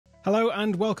Hello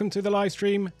and welcome to the live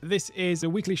stream. This is a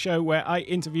weekly show where I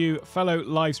interview fellow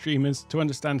live streamers to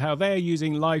understand how they're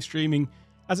using live streaming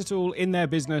as a tool in their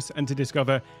business and to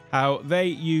discover how they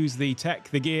use the tech,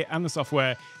 the gear and the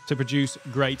software to produce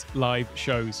great live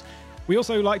shows. We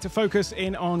also like to focus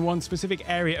in on one specific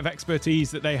area of expertise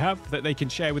that they have that they can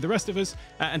share with the rest of us,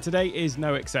 and today is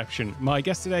no exception. My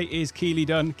guest today is Keely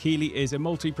Dunn. Keely is a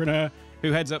multipreneur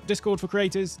who heads up Discord for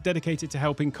creators, dedicated to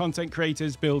helping content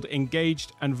creators build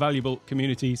engaged and valuable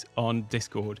communities on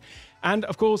Discord. And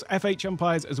of course, FH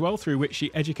Umpires as well, through which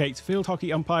she educates field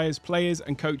hockey umpires, players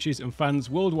and coaches and fans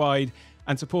worldwide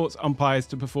and supports umpires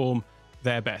to perform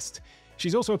their best.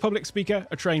 She's also a public speaker,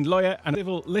 a trained lawyer and a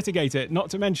civil litigator,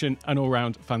 not to mention an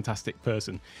all-round fantastic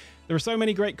person. There are so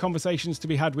many great conversations to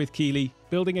be had with Keely,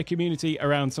 building a community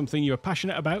around something you're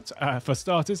passionate about, for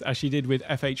starters, as she did with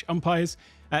FH Umpires,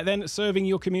 then serving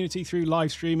your community through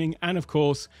live streaming, and of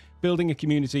course, building a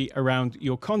community around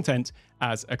your content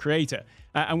as a creator.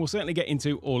 And we'll certainly get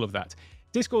into all of that.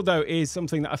 Discord, though, is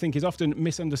something that I think is often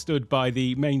misunderstood by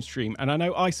the mainstream, and I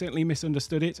know I certainly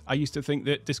misunderstood it. I used to think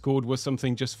that Discord was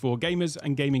something just for gamers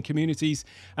and gaming communities,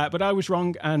 but I was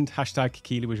wrong, and hashtag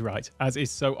Keely was right, as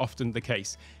is so often the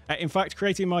case. In fact,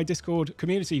 creating my Discord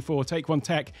community for Take One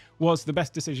Tech was the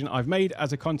best decision I've made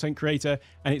as a content creator,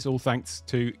 and it's all thanks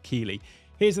to Keely.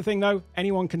 Here's the thing though,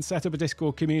 anyone can set up a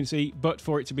Discord community, but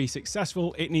for it to be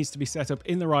successful, it needs to be set up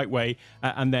in the right way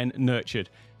and then nurtured.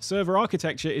 Server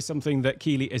architecture is something that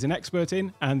Keely is an expert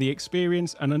in, and the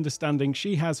experience and understanding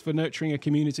she has for nurturing a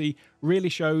community really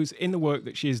shows in the work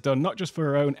that she has done, not just for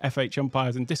her own FH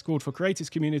Umpires and Discord for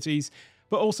Creators communities,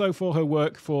 but also for her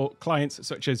work for clients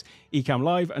such as Ecamm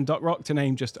Live and .rock, to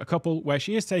name just a couple, where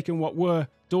she has taken what were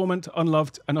dormant,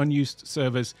 unloved and unused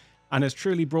servers and has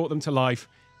truly brought them to life.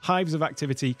 Hives of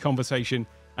activity, conversation,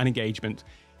 and engagement.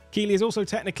 Keely is also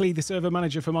technically the server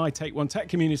manager for my Take One Tech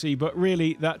community, but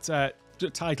really that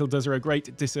title does her a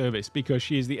great disservice because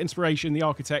she is the inspiration, the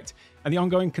architect, and the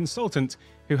ongoing consultant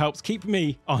who helps keep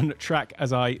me on track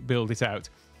as I build it out.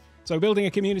 So building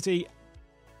a community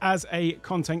as a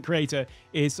content creator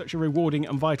is such a rewarding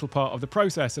and vital part of the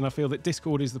process, and I feel that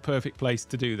Discord is the perfect place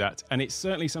to do that, and it's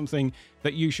certainly something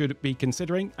that you should be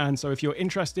considering. And so if you're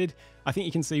interested, I think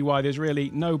you can see why there's really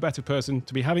no better person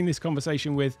to be having this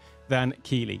conversation with than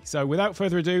Keely. So without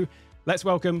further ado, let's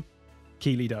welcome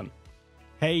Keely Dunn.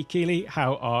 Hey Keely,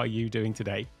 how are you doing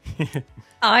today?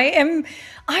 I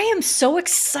am so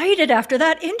excited after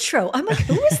that intro. I'm like,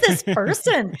 who is this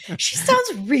person? She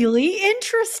sounds really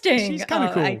interesting. She's kind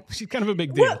of cool. She's kind of a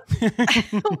big deal.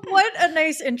 What a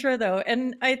nice intro though.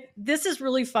 And this is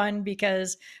really fun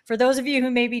because for those of you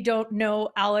who maybe don't know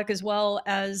Alec as well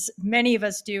as many of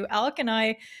us do, Alec and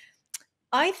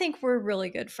I think we're really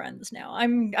good friends now.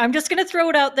 I'm just going to throw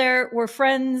it out there. We're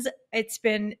friends. It's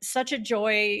been such a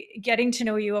joy getting to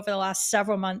know you over the last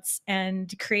several months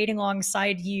and creating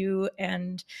alongside you.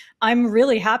 And I'm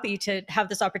really happy to have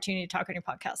this opportunity to talk on your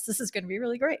podcast. This is going to be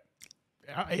really great.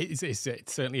 It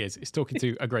certainly is. It's talking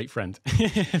to a great friend.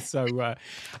 So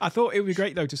I thought it would be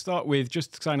great, though, to start with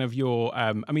just kind of your,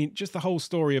 just the whole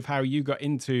story of how you got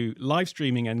into live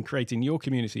streaming and creating your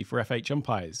community for FH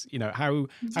Umpires. You know,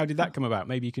 how did that come about?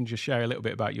 Maybe you can just share a little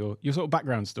bit about your sort of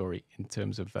background story in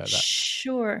terms of that.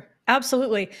 Sure.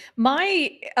 Absolutely.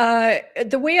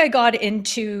 The way I got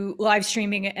into live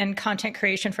streaming and content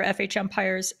creation for FH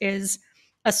Umpires is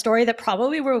a story that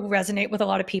probably will resonate with a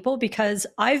lot of people because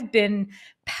I've been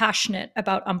passionate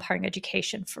about umpiring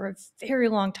education for a very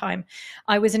long time.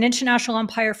 I was an international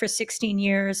umpire for 16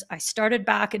 years. I started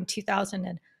back in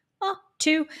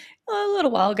 2002, a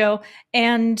little while ago,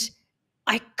 and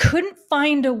I couldn't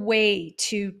find a way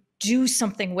to do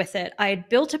something with it. I had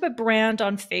built up a brand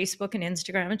on Facebook and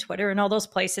Instagram and Twitter and all those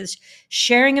places,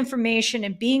 sharing information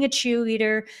and being a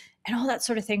cheerleader and all that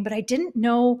sort of thing, but I didn't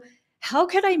know how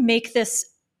could I make this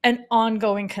an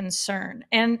ongoing concern?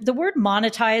 And the word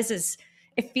monetize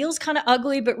it feels kind of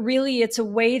ugly, but really it's a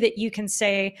way that you can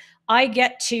say, I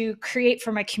get to create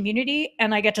for my community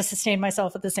and I get to sustain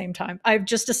myself at the same time. I've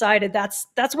just decided that's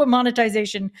what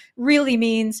monetization really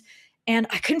means. And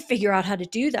I couldn't figure out how to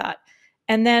do that.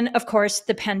 And then of course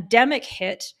the pandemic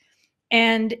hit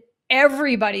and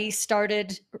everybody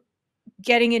started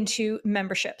getting into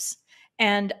memberships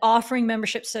and offering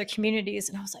memberships to their communities.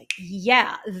 And I was like,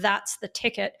 yeah, that's the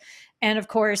ticket. And of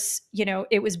course, you know,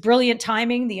 it was brilliant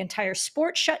timing. The entire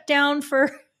sport shut down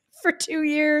for 2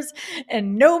 years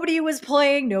and nobody was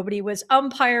playing, nobody was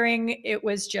umpiring. It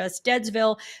was just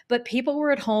Deadsville, but people were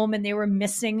at home and they were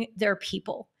missing their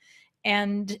people.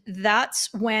 And that's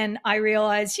when I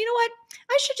realized, you know what?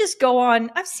 I should just go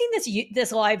on. I've seen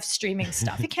this live streaming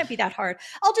stuff. It can't be that hard.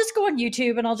 I'll just go on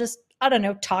YouTube and I'll just, I don't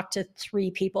know, talk to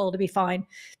 3 people to be fine.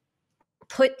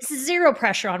 Put zero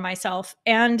pressure on myself.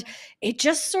 And it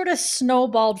just sort of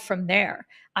snowballed from there.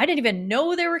 I didn't even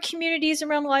know there were communities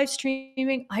around live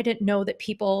streaming. I didn't know that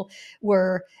people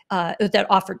were that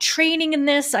offered training in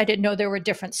this. I didn't know there were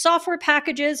different software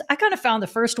packages. I kind of found the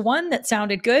first one that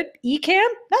sounded good. Ecamm,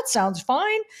 that sounds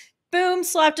fine. Boom,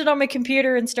 slapped it on my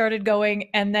computer and started going.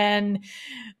 And then,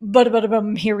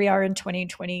 boom, here we are in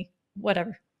 2020,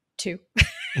 whatever, 2.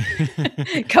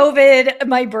 COVID,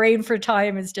 my brain for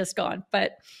time is just gone.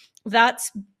 But that's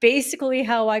basically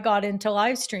how I got into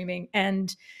live streaming.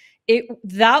 And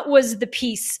that was the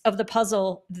piece of the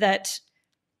puzzle that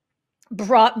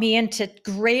brought me into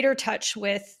greater touch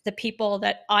with the people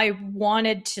that I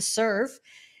wanted to serve.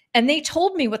 And they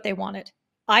told me what they wanted.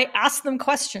 I asked them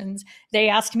questions. They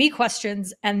asked me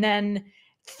questions. And then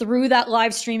through that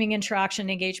live streaming interaction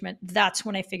engagement, that's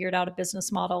when I figured out a business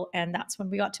model. And that's when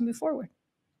we got to move forward.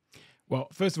 Well,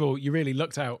 first of all, you really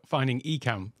looked out finding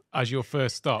Ecamm as your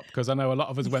first stop, because I know a lot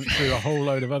of us went through a whole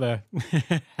load of other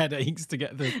headaches to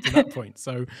get to that point.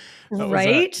 So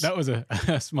that was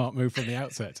a smart move from the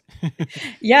outset.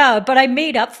 Yeah, but I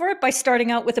made up for it by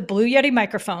starting out with a Blue Yeti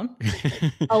microphone,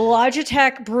 a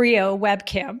Logitech Brio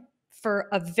webcam for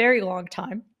a very long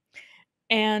time.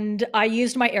 And I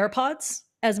used my AirPods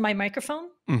as my microphone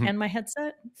and my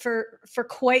headset for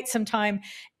quite some time.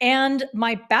 And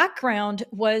my background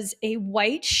was a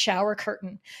white shower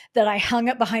curtain that I hung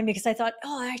up behind me because I thought,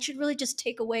 oh, I should really just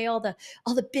take away all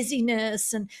the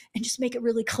busyness and just make it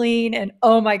really clean. And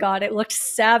oh my God, it looked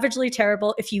savagely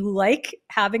terrible. If you like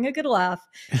having a good laugh,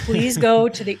 please go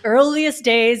to the earliest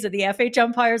days of the FH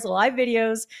Umpires live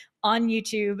videos on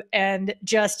YouTube and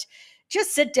just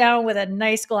sit down with a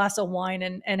nice glass of wine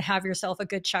and have yourself a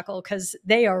good chuckle, because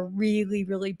they are really,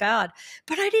 really bad.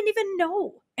 But I didn't even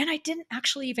know. And I didn't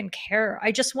actually even care.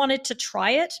 I just wanted to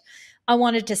try it. I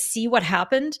wanted to see what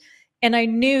happened. And I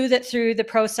knew that through the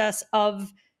process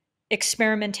of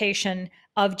experimentation,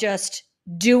 of just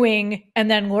doing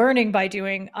and then learning by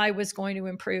doing, I was going to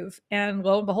improve. And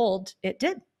lo and behold, it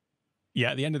did.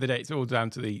 Yeah, at the end of the day, it's all down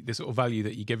to the sort of value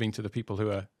that you're giving to the people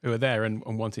who are there and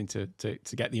wanting to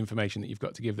get the information that you've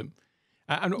got to give them.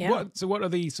 What are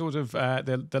the sort of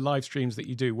the live streams that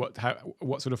you do? What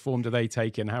sort of form do they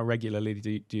take, and how regularly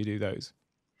do you do those?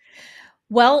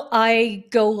 Well, I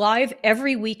go live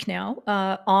every week now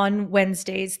on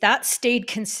Wednesdays. That stayed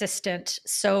consistent.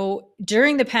 So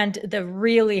during the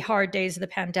really hard days of the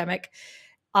pandemic,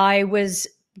 I was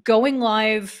going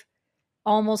live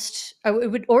I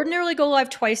would ordinarily go live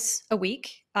twice a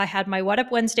week. I had my What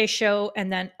Up Wednesday show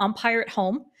and then Umpire at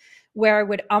Home, where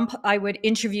I would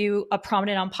interview a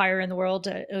prominent umpire in the world,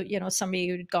 somebody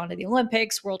who'd gone to the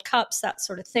Olympics, World Cups, that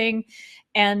sort of thing,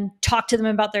 and talk to them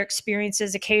about their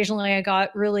experiences. Occasionally I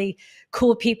got really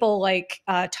cool people like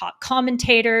top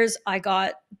commentators. I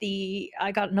got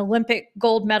an Olympic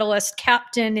gold medalist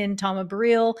captain in Thomas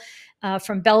Baril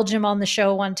from Belgium on the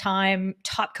show one time,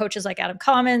 top coaches like Adam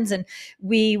Commons, and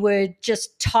we would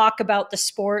just talk about the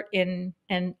sport and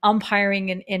umpiring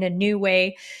in a new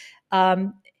way.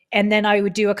 And then I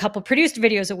would do a couple produced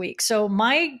videos a week. So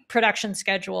my production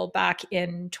schedule back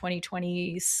in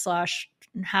 2020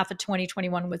 / half of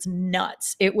 2021 was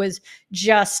nuts. It was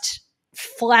just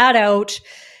flat out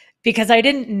because I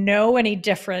didn't know any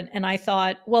different. And I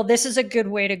thought, well, this is a good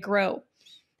way to grow.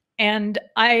 And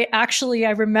I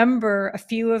remember a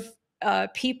few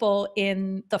of people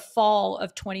in the fall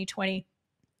of 2020,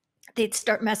 they'd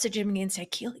start messaging me and say,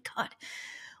 Keely, God,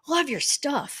 love your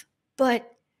stuff, but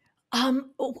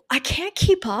I can't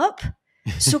keep up.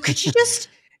 So could you just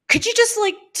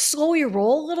like slow your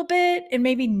roll a little bit and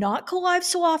maybe not go live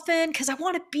so often? Cause I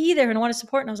want to be there and I want to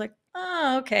support. And I was like,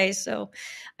 oh, okay. So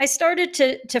I started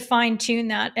to fine tune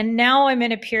that. And now I'm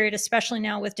in a period, especially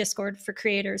now with Discord for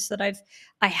creators, that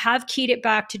I have keyed it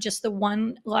back to just the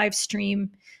one live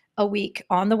stream a week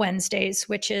on the Wednesdays,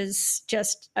 which is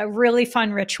just a really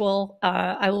fun ritual.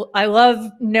 I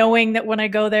love knowing that when I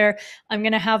go there, I'm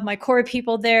going to have my core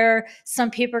people there.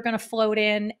 Some people are going to float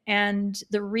in, and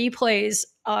the replays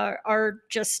are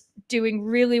just doing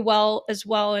really well as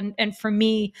well. And for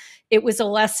me, it was a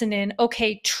lesson in,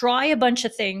 okay, try a bunch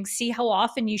of things, see how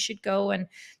often you should go and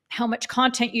how much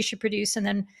content you should produce. And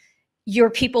then your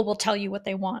people will tell you what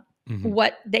they want,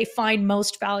 what they find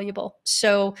most valuable.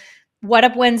 So What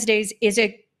Up Wednesdays is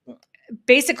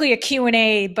basically a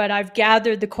Q&A, but I've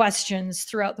gathered the questions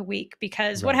throughout the week,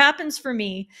 because what happens for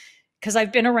me, because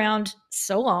I've been around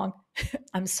so long,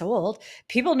 I'm so old.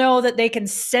 People know that they can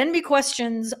send me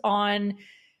questions on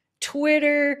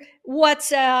Twitter,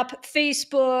 WhatsApp,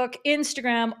 Facebook,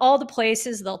 Instagram, all the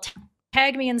places. They'll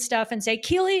tag me and stuff and say,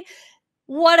 Keely,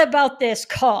 what about this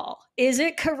call? Is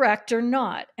it correct or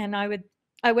not? And I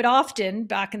would often,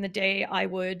 back in the day, I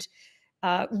would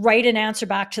write an answer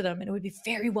back to them, and it would be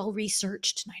very well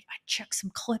researched. And I'd check some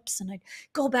clips, and I'd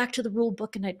go back to the rule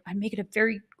book, and I'd make it a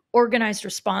very organized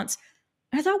response.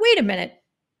 And I thought, wait a minute.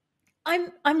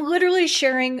 I'm literally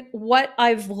sharing what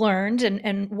I've learned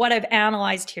and what I've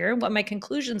analyzed here and what my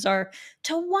conclusions are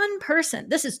to one person.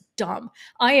 This is dumb.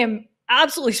 I am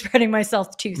absolutely spreading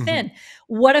myself too thin.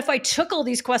 What if I took all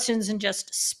these questions and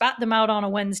just spat them out on a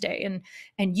Wednesday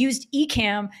and used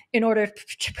Ecamm in order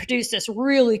to produce this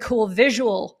really cool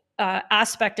visual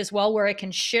aspect as well, where I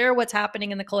can share what's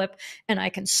happening in the clip, and I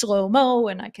can slow-mo,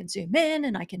 and I can zoom in,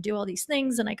 and I can do all these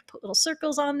things, and I can put little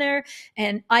circles on there,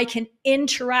 and I can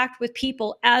interact with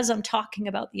people as I'm talking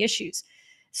about the issues.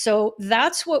 So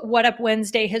that's what Up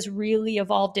Wednesday has really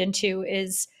evolved into,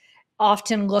 is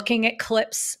often looking at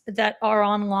clips that are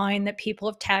online that people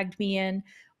have tagged me in,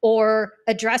 or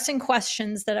addressing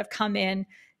questions that have come in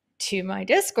to my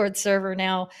Discord server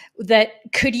now that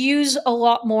could use a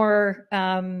lot more,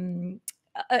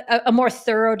 a more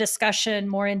thorough discussion,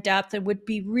 more in depth, and would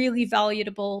be really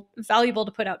valuable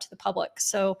to put out to the public.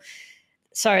 So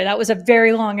sorry, that was a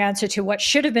very long answer to what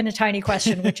should have been a tiny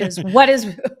question, which is what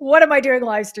am I doing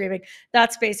live streaming?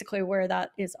 That's basically where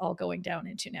that is all going down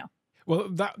into now. Well,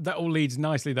 that all leads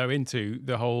nicely though into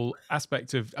the whole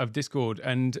aspect of Discord.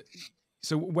 And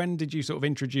so when did you sort of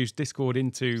introduce Discord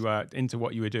into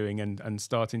what you were doing and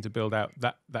starting to build out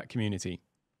that community?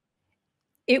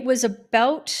 It was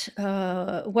about,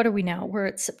 what are we now? We're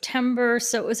at September.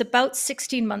 So it was about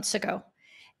 16 months ago.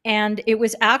 And it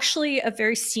was actually a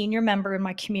very senior member in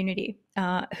my community,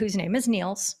 whose name is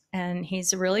Niels. And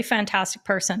he's a really fantastic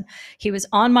person. He was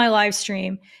on my live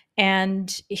stream,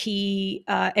 and he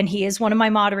is one of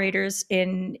my moderators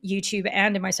in YouTube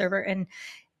and in my server.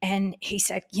 And he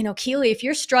said, Keely, if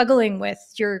you're struggling with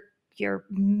your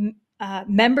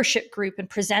membership group and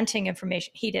presenting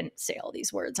information, he didn't say all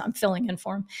these words, I'm filling in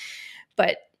for him.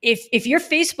 But if your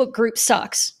Facebook group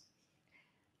sucks,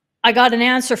 I got an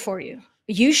answer for you.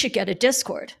 You should get a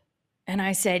Discord. And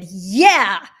I said,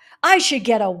 yeah, I should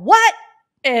get a what?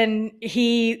 And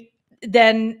he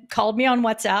then called me on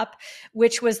WhatsApp,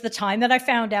 which was the time that I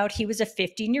found out he was a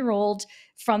 15-year-old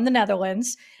from the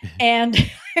Netherlands. And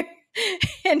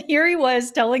and here he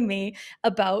was telling me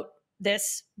about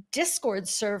this Discord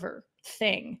server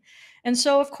thing. And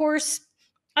so, of course,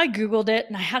 I Googled it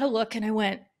and I had a look and I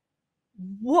went,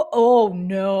 whoa, oh,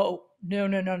 no,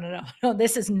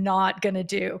 this is not going to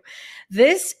do.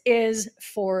 This is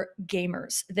for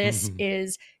gamers. This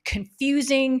is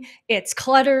confusing. It's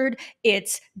cluttered.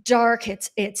 It's dark.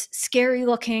 It's scary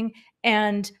looking.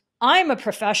 And I'm a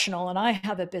professional and I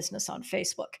have a business on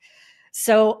Facebook.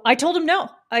 So I told him no.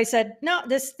 I said, no,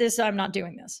 this I'm not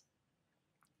doing this.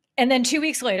 And then 2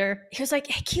 weeks later, he was like,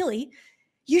 hey, Keely,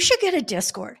 you should get a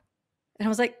Discord. And I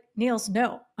was like, Niels,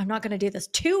 no, I'm not going to do this.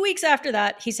 2 weeks after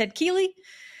that, he said, Keely,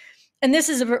 and this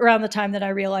is around the time that I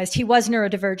realized he was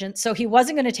neurodivergent, so he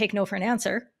wasn't going to take no for an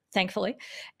answer, thankfully.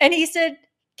 And he said,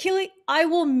 Keely, I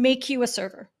will make you a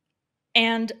server.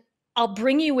 And I'll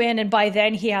bring you in. And by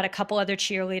then he had a couple other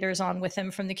cheerleaders on with him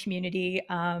from the community,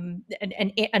 and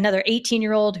another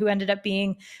 18-year-old who ended up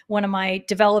being one of my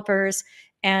developers.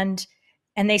 And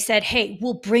they said, hey,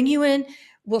 we'll bring you in.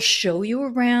 We'll show you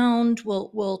around.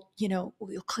 We'll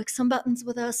click some buttons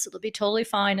with us. It'll be totally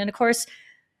fine. And of course,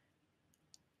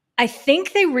 I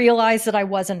think they realized that I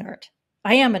was a nerd.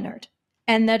 I am a nerd.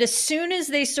 And that as soon as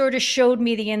they sort of showed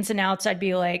me the ins and outs, I'd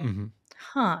be like,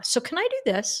 so can I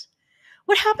do this?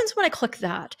 What happens when I click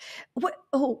that?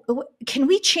 Can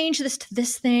we change this to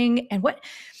this thing? And what?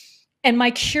 And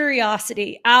my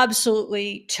curiosity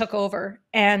absolutely took over.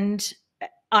 And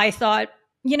I thought,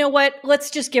 you know what? Let's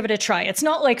just give it a try. It's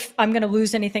not like I'm going to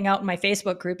lose anything out in my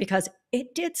Facebook group, because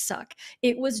it did suck.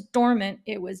 It was dormant.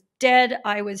 It was dead.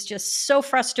 I was just so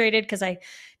frustrated because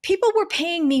people were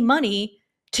paying me money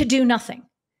to do nothing.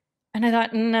 And I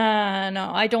thought,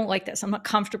 no, I don't like this. I'm not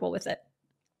comfortable with it.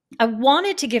 I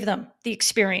wanted to give them the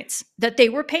experience that they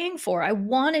were paying for. I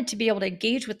wanted to be able to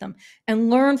engage with them and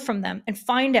learn from them and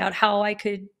find out how I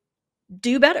could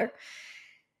do better.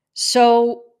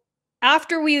 So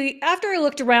after I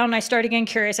looked around and I started getting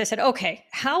curious, I said, okay,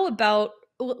 how about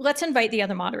let's invite the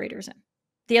other moderators in,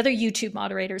 the other YouTube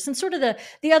moderators, and sort of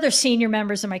the other senior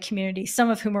members of my community, some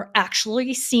of whom are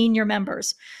actually senior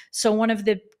members. So one of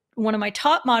my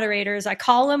top moderators, I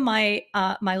call him my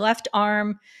left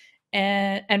arm.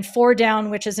 and 4 Down,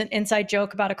 which is an inside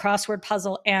joke about a crossword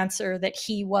puzzle answer that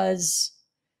he was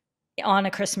on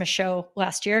a Christmas show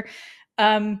last year.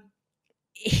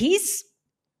 He's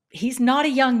not a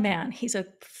young man. He's a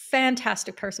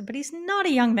fantastic person, but he's not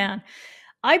a young man.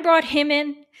 I brought him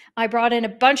in. I brought in a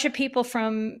bunch of people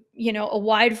from, a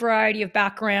wide variety of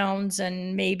backgrounds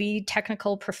and maybe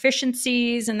technical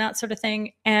proficiencies and that sort of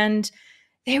thing. And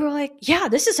they were like, yeah,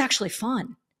 this is actually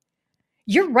fun.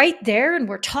 You're right there and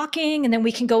we're talking, and then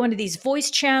we can go into these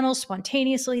voice channels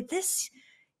spontaneously. This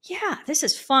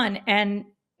is fun. And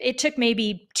it took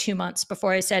maybe 2 months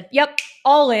before I said, yep,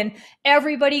 all in.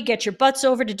 Everybody get your butts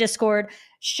over to Discord,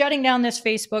 shutting down this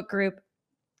Facebook group.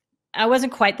 I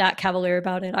wasn't quite that cavalier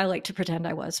about it. I like to pretend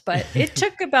I was, but it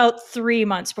took about 3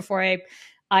 months before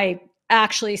I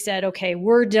actually said, okay,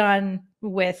 we're done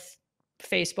with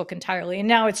Facebook entirely. And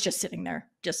now it's just sitting there,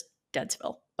 just dead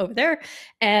still over there.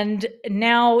 And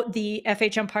now the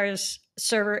FH Umpires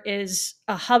server is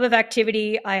a hub of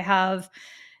activity. I have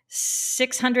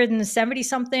 670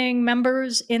 something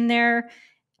members in there,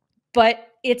 but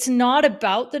it's not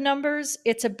about the numbers.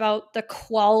 It's about the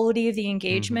quality of the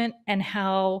engagement and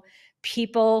how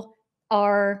people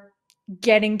are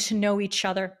getting to know each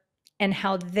other and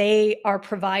how they are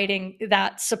providing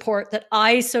that support that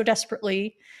I so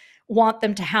desperately want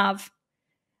them to have.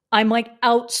 I'm like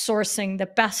outsourcing the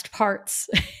best parts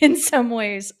in some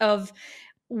ways of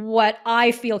what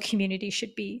I feel community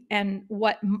should be and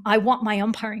what I want my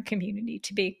umpiring community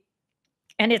to be.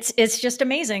 And it's just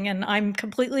amazing. And I'm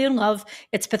completely in love.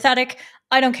 It's pathetic.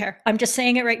 I don't care. I'm just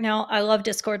saying it right now. I love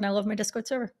Discord and I love my Discord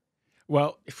server.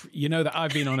 Well, you know that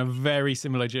I've been on a very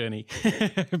similar journey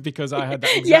because I had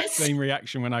that exact same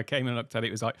reaction when I came and looked at it.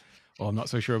 It was like, oh, I'm not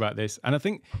so sure about this. And I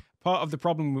think part of the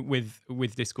problem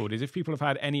with Discord is if people have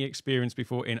had any experience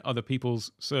before in other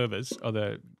people's servers,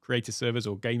 other creator servers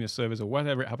or gamer servers or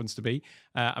whatever it happens to be.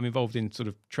 I'm involved in sort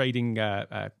of trading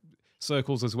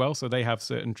circles as well. So they have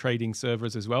certain trading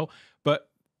servers as well. But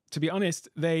to be honest,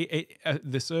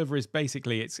 the server is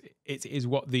basically, it is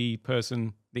what the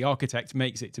architect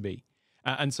makes it to be.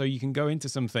 And so you can go into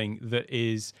something that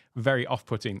is very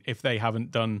off-putting if they haven't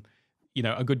done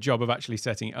a good job of actually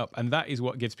setting it up. And that is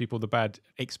what gives people the bad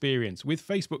experience. With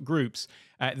Facebook groups,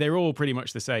 they're all pretty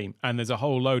much the same. And there's a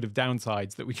whole load of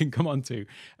downsides that we can come on to.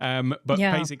 But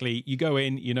basically, you go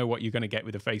in, you know what you're going to get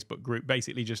with a Facebook group.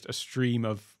 Basically, just a stream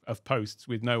of posts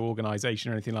with no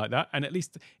organization or anything like that. And at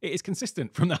least it is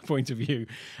consistent from that point of view.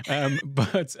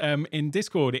 But in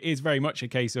Discord, it is very much a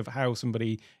case of how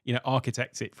somebody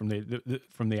architects it from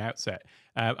the outset.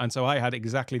 And so I had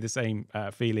exactly the same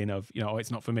feeling of,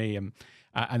 it's not for me.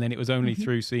 And then it was only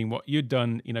through seeing what you'd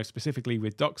done, specifically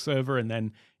with Doc Server, and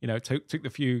then, took the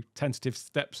few tentative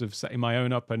steps of setting my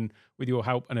own up, and with your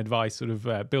help and advice, sort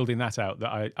of building that out,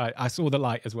 that I saw the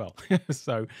light as well.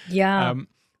 So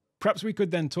perhaps we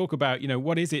could then talk about,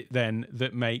 what is it then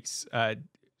that makes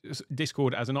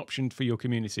Discord as an option for your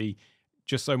community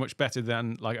just so much better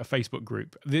than like a Facebook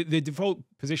group? The default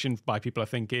position by people, I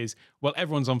think, is, well,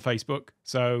 everyone's on Facebook,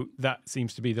 so that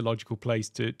seems to be the logical place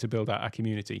to build out our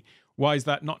community. Why is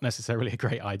that not necessarily a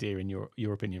great idea in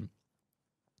your opinion?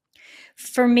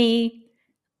 For me,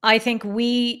 I think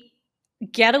we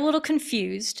get a little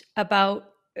confused about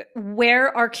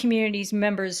where our community's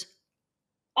members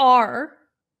are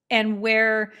and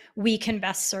where we can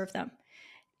best serve them.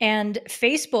 And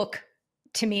Facebook,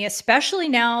 to me, especially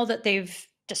now that they've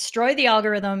destroyed the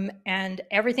algorithm and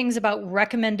everything's about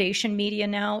recommendation media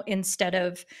now instead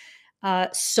of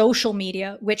social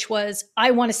media, which was,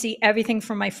 I want to see everything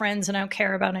from my friends and I don't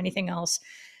care about anything else.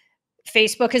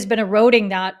 Facebook has been eroding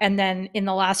that. And then in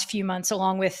the last few months,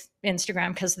 along with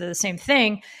Instagram, because they're the same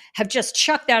thing, have just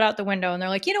chucked that out the window. And they're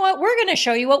like, you know what? We're going to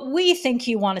show you what we think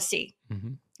you want to see.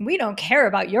 We don't care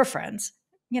about your friends.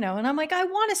 And I'm like, I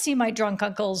want to see my drunk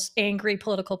uncle's angry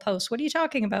political posts. What are you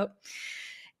talking about?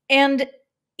 And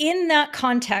in that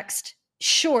context,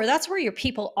 sure, that's where your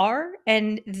people are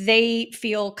and they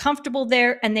feel comfortable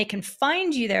there and they can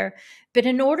find you there. But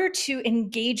in order to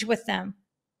engage with them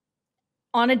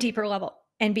on a deeper level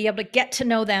and be able to get to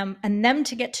know them and them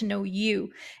to get to know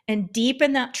you and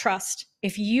deepen that trust,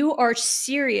 if you are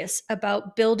serious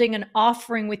about building an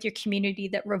offering with your community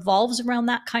that revolves around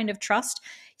that kind of trust,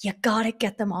 you got to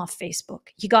get them off Facebook.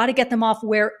 You got to get them off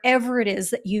wherever it is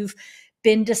that you've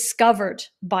been discovered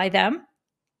by them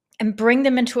and bring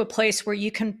them into a place where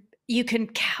you can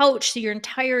couch your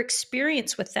entire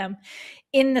experience with them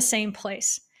in the same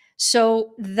place.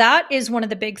 So that is one of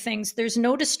the big things. There's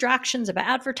no distractions of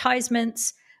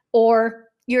advertisements or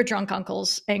your drunk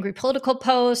uncle's angry political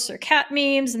posts or cat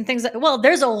memes and things like, well,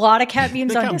 there's a lot of cat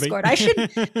memes on Discord.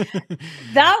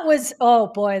 That was, oh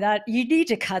boy, that you need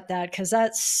to cut that because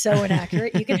that's so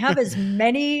inaccurate. You can have as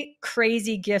many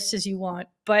crazy gifts as you want,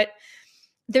 but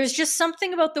there's just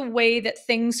something about the way that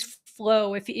things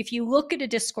flow. If you look at a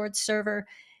Discord server,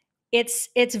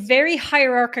 it's very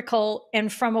hierarchical,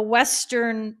 and from a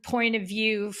Western point of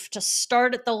view, to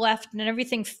start at the left and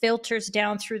everything filters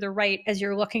down through the right as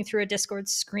you're looking through a Discord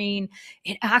screen,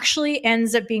 it actually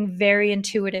ends up being very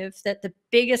intuitive, that the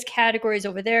biggest categories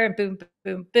over there, and boom,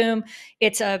 boom, boom.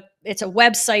 It's a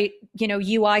website,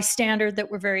 UI standard that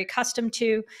we're very accustomed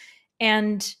to.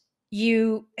 And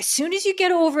as soon as you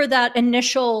get over that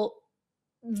initial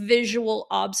visual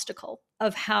obstacle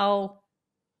of how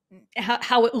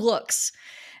it looks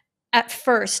at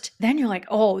first, then you're like,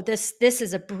 oh, this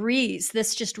is a breeze.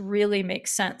 This just really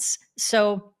makes sense.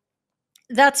 So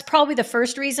that's probably the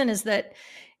first reason, is that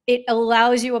it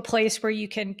allows you a place where you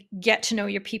can get to know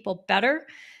your people better.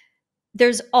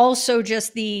 There's also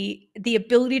just the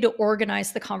ability to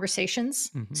organize the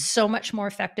conversations so much more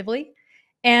effectively.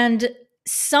 And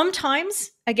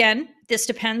sometimes, again, this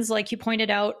depends, like you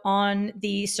pointed out, on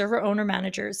the server owner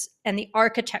managers and the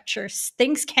architecture.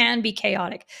 Things can be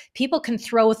chaotic. People can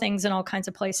throw things in all kinds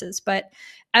of places. But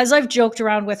as I've joked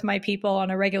around with my people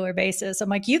on a regular basis, I'm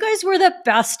like, you guys were the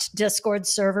best Discord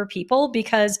server people,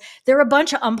 because they're a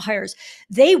bunch of umpires.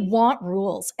 They want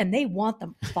rules and they want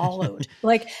them followed.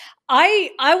 Like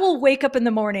I will wake up in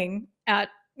the morning at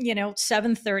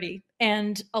 7:30,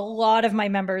 and a lot of my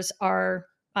members are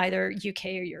either UK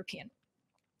or European.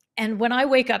 And when I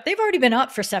wake up, they've already been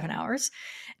up for 7 hours,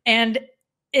 and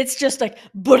it's just like,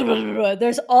 blah, blah, blah, blah.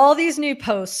 There's all these new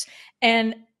posts,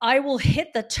 and I will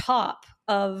hit the top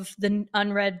of the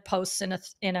unread posts in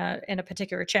a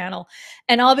particular channel,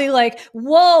 and I'll be like,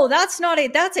 whoa, that's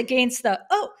against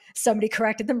somebody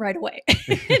corrected them right away.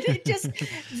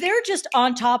 They're just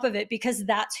on top of it because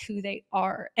that's who they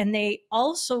are. And they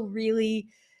also really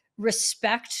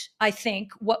respect, I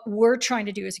think, what we're trying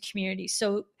to do as a community.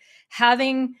 So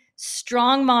having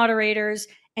strong moderators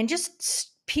and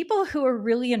just people who are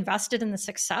really invested in the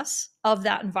success of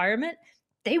that environment,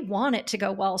 they want it to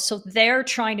go well. So they're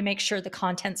trying to make sure the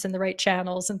content's in the right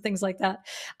channels and things like that.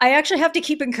 I actually have to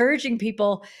keep encouraging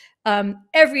people.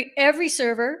 Every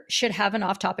server should have an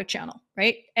off-topic channel,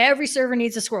 right? Every server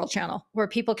needs a squirrel channel where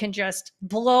people can just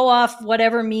blow off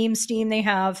whatever meme steam they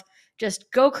have,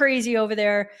 just go crazy over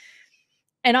there.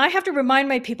 And I have to remind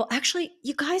my people, actually,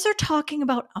 you guys are talking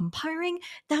about umpiring.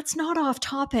 That's not off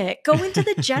topic. Go into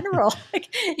the general.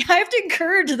 Like, I have to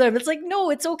encourage them. It's like, no,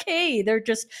 it's okay.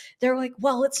 They're like,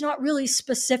 well, it's not really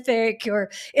specific, or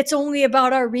it's only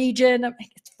about our region. I'm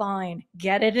like, it's fine.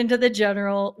 Get it into the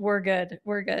general. We're good.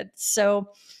 We're good. So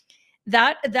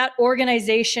that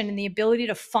organization and the ability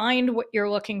to find what you're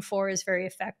looking for is very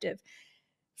effective.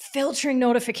 Filtering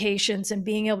notifications and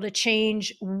being able to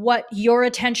change what your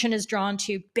attention is drawn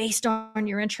to based on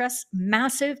your interests,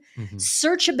 massive.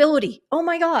 Searchability. Oh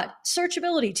my God,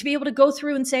 searchability, to be able to go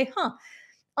through and say,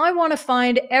 I want to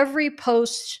find every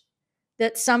post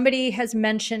that somebody has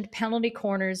mentioned penalty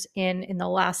corners in the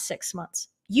last 6 months.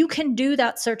 You can do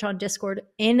that search on Discord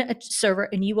in a server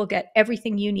and you will get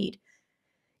everything you need.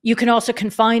 You can also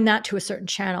confine that to a certain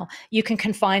channel. You can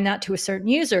confine that to a certain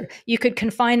user. You could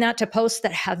confine that to posts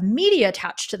that have media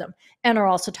attached to them and are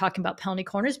also talking about penalty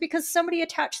corners because somebody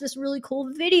attached this really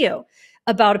cool video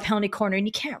about a penalty corner and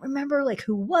you can't remember, like,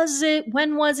 who was it?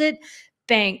 When was it?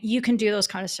 Bang, you can do those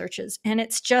kind of searches. And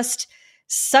it's just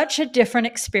such a different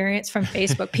experience from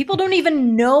Facebook. People don't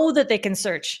even know that they can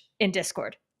search in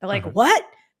Discord. They're like, what?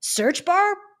 Search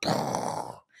bar?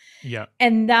 Yeah.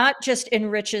 And that just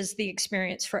enriches the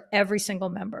experience for every single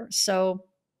member. So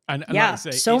and yeah, like I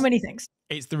say, so many things.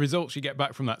 It's the results you get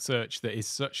back from that search that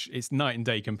is it's night and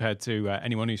day compared to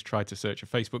anyone who's tried to search a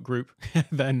Facebook group.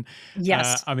 Then,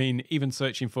 yes. I mean, even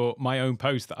searching for my own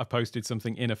post that I posted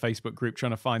something in a Facebook group,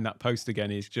 trying to find that post again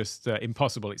is just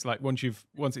impossible. It's like once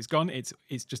it's gone, it's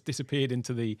just disappeared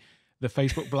into the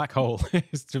Facebook black hole.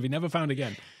 It's to be never found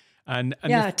again. And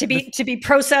yeah, to be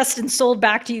processed and sold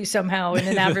back to you somehow in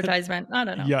an advertisement. I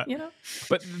don't know. Yeah,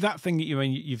 But that thing that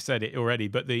you've said it already.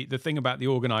 But the thing about the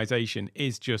organization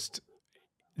is just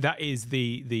that is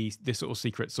the sort of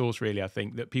secret sauce, really. I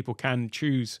think that people can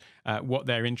choose what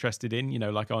they're interested in.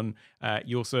 Like on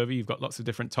your server, you've got lots of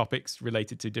different topics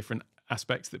related to different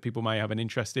aspects that people may have an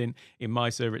interest in. In my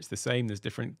server, it's the same. There's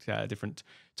different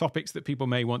topics that people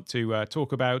may want to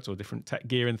talk about, or different tech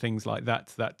gear and things like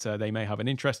that they may have an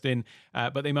interest in,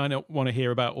 but they might not want to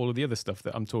hear about all of the other stuff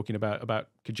that I'm talking about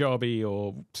Kajabi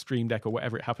or Stream Deck or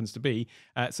whatever it happens to be.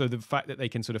 So the fact that they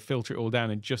can sort of filter it all down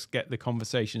and just get the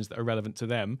conversations that are relevant to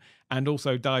them, and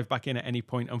also dive back in at any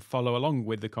point and follow along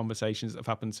with the conversations that have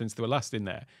happened since they were last in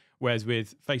there. Whereas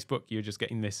with Facebook, you're just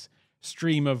getting this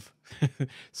stream of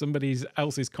somebody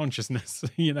else's consciousness,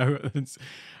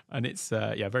 and it's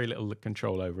very little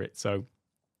control over it. So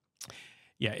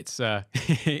yeah, it's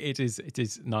it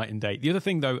is night and day. The other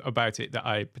thing though about it that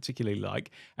I particularly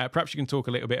like, perhaps you can talk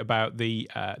a little bit about the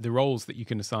roles that you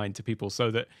can assign to people,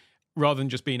 so that rather than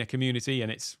just being a community,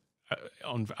 and it's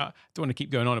I don't want to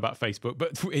keep going on about Facebook,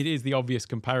 but it is the obvious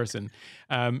comparison.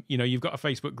 You've got a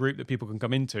Facebook group that people can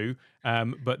come into,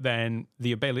 but then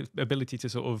the ability to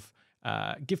sort of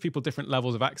give people different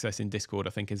levels of access in Discord, I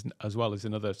think, is as well as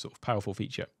another sort of powerful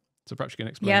feature. So perhaps you can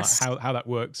explain how that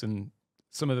works and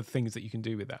some of the things that you can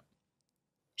do with that.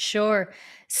 Sure.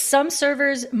 Some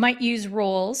servers might use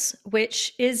roles,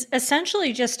 which is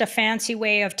essentially just a fancy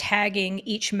way of tagging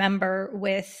each member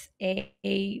with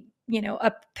a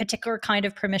particular kind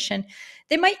of permission.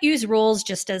 They might use roles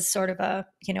just as sort of a,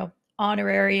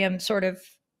 honorarium, sort of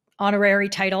honorary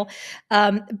title.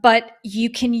 But you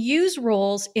can use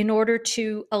roles in order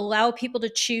to allow people to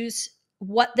choose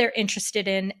what they're interested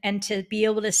in and to be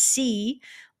able to see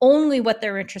only what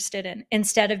they're interested in,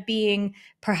 instead of being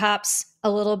perhaps a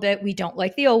little bit, we don't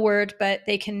like the O word, but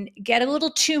they can get a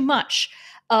little too much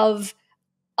of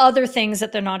other things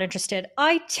that they're not interested.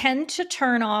 I tend to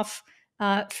turn off,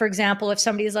 for example, if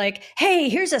somebody's like, hey,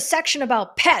 here's a section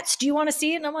about pets, do you want to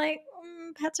see it? And I'm like,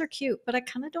 pets are cute, but I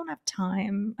kind of don't have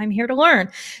time. I'm here to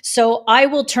learn. So I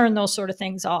will turn those sort of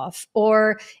things off.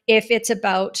 Or if it's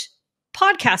about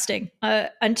podcasting,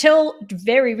 until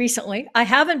very recently, I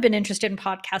haven't been interested in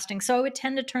podcasting. So I would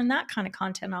tend to turn that kind of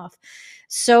content off.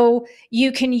 So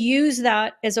you can use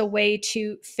that as a way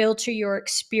to filter your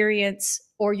experience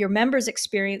or your members'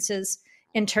 experiences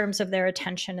in terms of their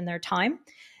attention and their time.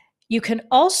 You can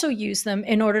also use them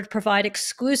in order to provide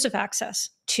exclusive access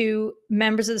to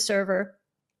members of the server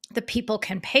that people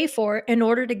can pay for in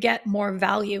order to get more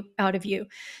value out of you.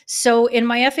 So in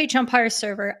my FH Umpires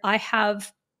server, I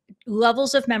have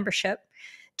levels of membership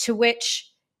to which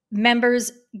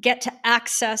members get to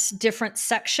access different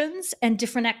sections and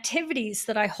different activities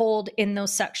that I hold in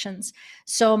those sections.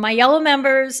 So my yellow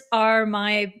members are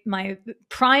my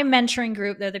prime mentoring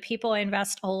group. They're the people I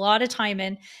invest a lot of time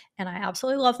in, and I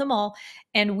absolutely love them all.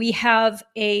 And we have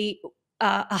a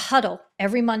huddle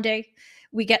every Monday.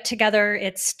 We get together.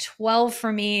 It's 12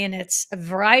 for me, and it's a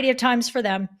variety of times for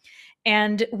them.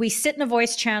 And we sit in a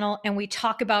voice channel and we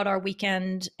talk about our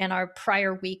weekend and our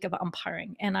prior week of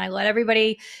umpiring. And I let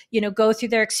everybody, go through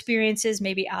their experiences,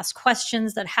 maybe ask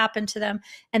questions that happened to them.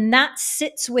 And that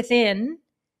sits within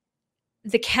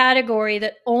the category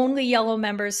that only yellow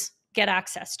members get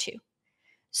access to.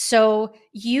 So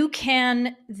you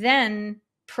can then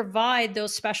provide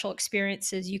those special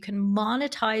experiences. You can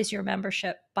monetize your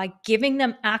membership by giving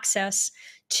them access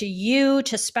to you,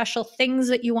 to special things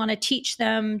that you want to teach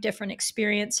them, different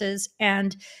experiences.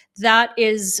 And that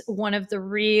is one of the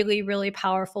really, really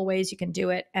powerful ways you can do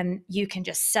it. And you can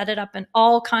just set it up in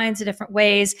all kinds of different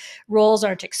ways. Roles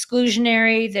aren't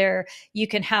exclusionary. You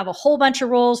can have a whole bunch of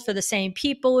roles for the same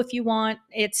people if you want.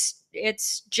 It's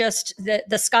just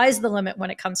the sky's the limit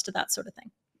when it comes to that sort of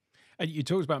thing. And you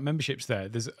talked about memberships there.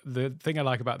 There's the thing I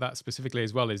like about that specifically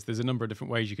as well is there's a number of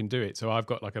different ways you can do it. So I've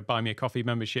got like a Buy Me a Coffee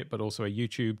membership, but also a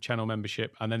YouTube channel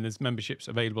membership. And then there's memberships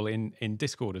available in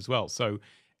Discord as well. So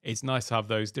it's nice to have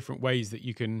those different ways that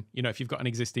you can, if you've got an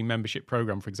existing membership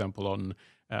program, for example, on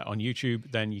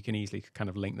YouTube, then you can easily kind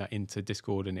of link that into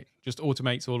Discord, and it just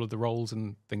automates all of the roles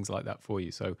and things like that for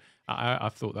you. So I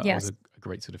thought that was a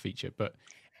great sort of feature. But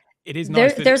it is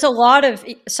nice. There's a lot of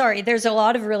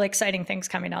really exciting things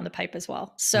coming down the pipe as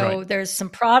well. So There's some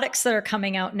products that are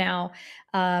coming out now.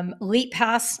 Leap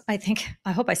Pass, I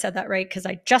hope I said that right, because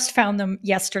I just found them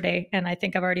yesterday and I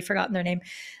think I've already forgotten their name.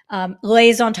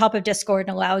 Lays on top of Discord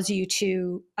and allows you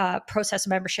to process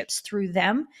memberships through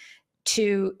them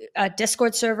to a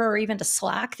Discord server or even to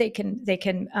Slack. They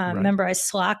can memorize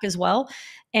Slack as well.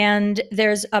 And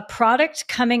there's a product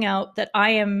coming out that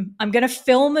I'm going to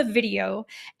film a video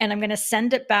and I'm going to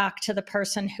send it back to the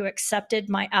person who accepted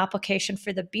my application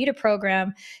for the beta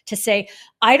program to say,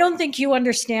 I don't think you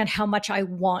understand how much I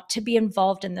want to be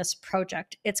involved in this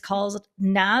project. It's called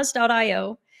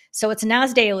Naz.io. So it's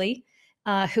Naz Daily,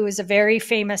 who is a very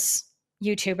famous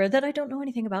YouTuber that I don't know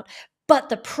anything about. But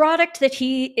the product that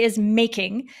he is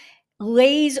making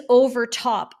lays over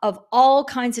top of all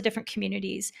kinds of different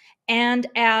communities and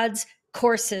adds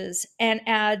courses and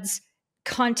adds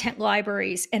content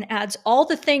libraries and adds all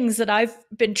the things that I've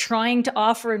been trying to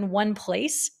offer in one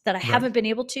place that I haven't been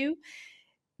able to,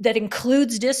 that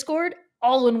includes Discord,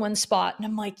 all in one spot. And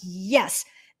I'm like, yes,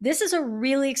 this is a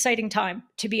really exciting time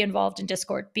to be involved in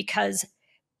Discord, because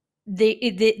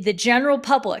the general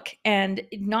public, and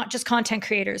not just content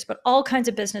creators, but all kinds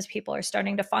of business people, are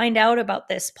starting to find out about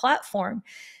this platform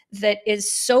that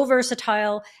is so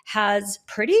versatile, has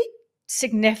pretty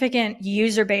significant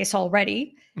user base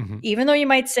already. Even though you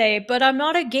might say, but I'm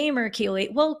not a gamer, Keely.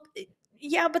 Well,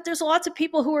 yeah, but there's lots of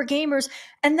people who are gamers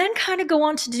and then kind of go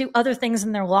on to do other things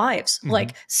in their lives,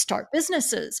 like start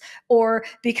businesses or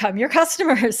become your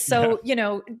customers. So, you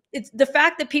know, it's the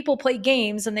fact that people play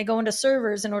games and they go into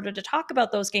servers in order to talk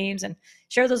about those games and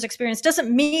share those experiences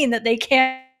doesn't mean that they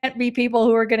can't be people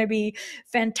who are going to be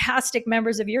fantastic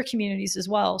members of your communities as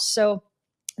well. So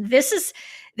there's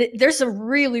some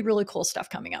really, really cool stuff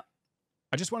coming up.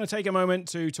 I just want to take a moment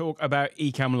to talk about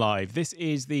Ecamm Live. This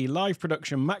is the live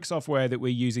production Mac software that we're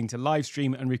using to live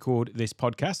stream and record this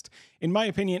podcast. In my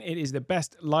opinion, it is the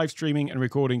best live streaming and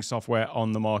recording software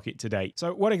on the market today.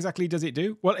 So what exactly does it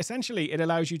do? Well, essentially, it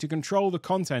allows you to control the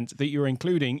content that you're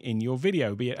including in your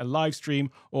video, be it a live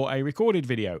stream or a recorded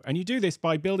video. And you do this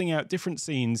by building out different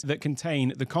scenes that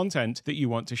contain the content that you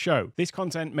want to show. This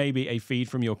content may be a feed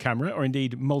from your camera, or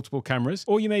indeed multiple cameras,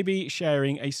 or you may be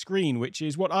sharing a screen, which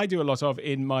is what I do a lot of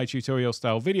in my tutorial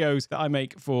style videos that I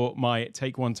make for my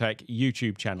Take One Tech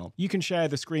YouTube channel. You can share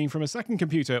the screen from a second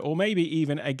computer, or maybe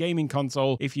even a gaming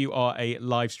console if you are a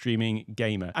live streaming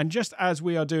gamer. And just as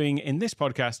we are doing in this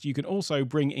podcast, you can also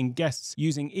bring in guests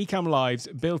using Ecamm Live's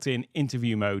built-in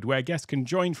interview mode, where guests can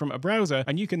join from a browser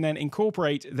and you can then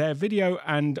incorporate their video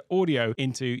and audio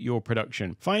into your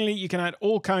production. Finally, you can add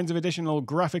all kinds of additional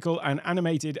graphical and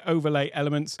animated overlay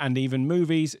elements and even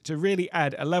movies to really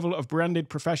add a level of branded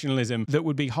professionalism that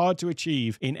would be hard to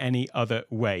achieve in any other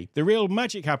way. The real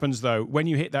magic happens though when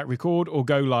you hit that record or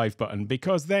go live button,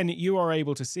 because then you are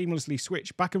able to seamlessly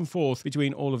switch back and forth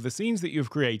between all of the scenes that you've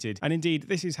created. And indeed,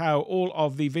 this is how all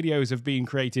of the videos have been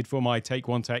created for my Take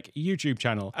One Tech YouTube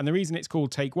channel. And the reason it's called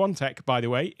Take One Tech, by the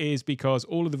way, is because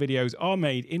all of the videos are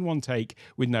made in one take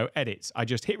with no edits. I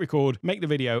just hit record, make the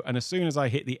video, and as soon as I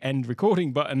hit the end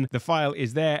recording button, the file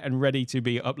is there and ready to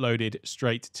be uploaded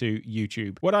straight to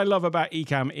YouTube. What I love about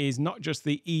Ecamm is not just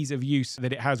the ease of use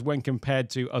that it has when compared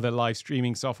to other live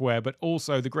streaming software, but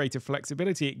also the greater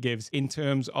flexibility it gives in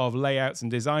terms of layouts and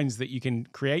designs that you can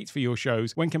create for your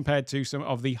shows when compared to some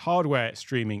of the hardware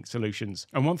streaming solutions.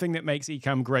 And one thing that makes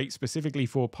Ecamm great specifically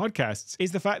for podcasts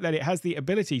is the fact that it has the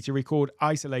ability to record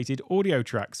isolated audio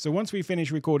tracks. So once we finish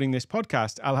recording this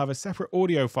podcast, I'll have a separate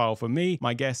audio file for me,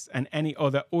 my guests, and any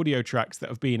other audio tracks that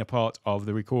have been a part of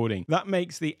the recording. That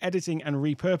makes the editing and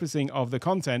repurposing of the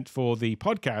content for the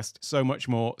podcast so much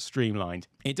more streamlined.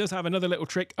 It does have another little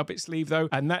trick up its sleeve though,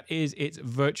 and that is its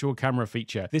virtual camera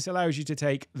feature. This allows you to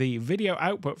take the video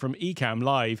output from Ecamm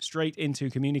Live straight into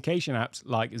communication apps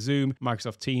like Zoom,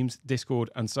 Microsoft Teams, Discord,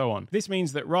 and so on. This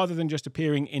means that rather than just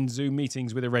appearing in Zoom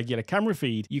meetings with a regular camera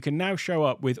feed, you can now show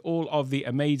up with all of the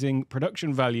amazing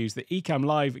production values that Ecamm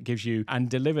Live gives you and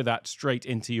deliver that straight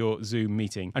into your Zoom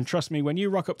meeting. And trust me, when you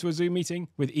rock up to a Zoom meeting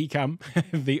with Ecamm,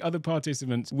 the other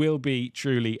participants will be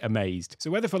truly amazed.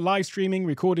 So whether for live streaming,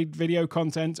 recorded video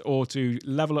content, or to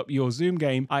level up your Zoom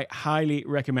game, I highly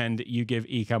recommend you give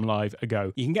Ecamm Live a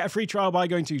go. You can get a free trial by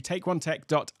going to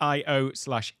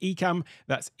takeonetech.io/ecamm.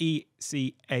 That's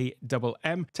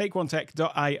ECAMM.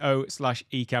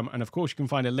 takeonetech.io/ecamm. And of course, you can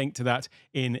find a link to that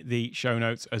in the show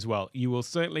notes as well. You will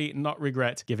certainly not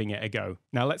regret giving it a go.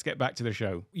 Now, let's get back to the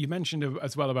show. You mentioned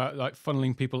as well about like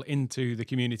funneling people into the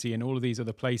community and all of these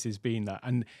other places being that.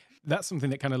 And that's something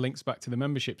that kind of links back to the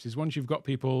memberships, is once you've got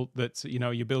people that, you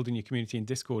know, you're building your community in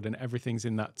Discord and everything's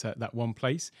in that one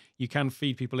place, you can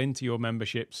feed people into your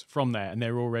memberships from there, and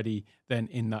they're already then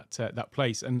in that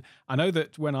place. And I know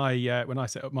that when I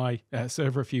set up my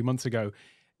server a few months ago,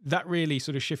 that really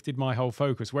sort of shifted my whole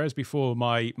focus. Whereas before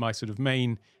my sort of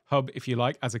main hub, if you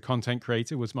like, as a content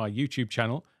creator was my YouTube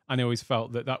channel. And I always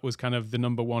felt that that was kind of the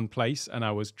number one place. And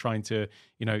I was trying to,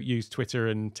 you know, use Twitter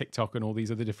and TikTok and all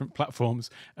these other different platforms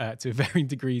to varying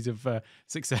degrees of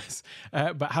success.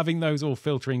 But having those all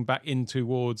filtering back in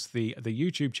towards the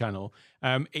YouTube channel,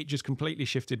 it just completely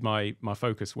shifted my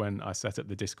focus when I set up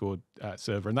the Discord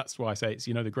server. And that's why I say it's,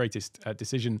 you know, the greatest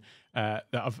decision that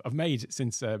I've made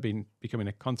since becoming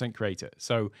a content creator.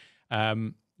 So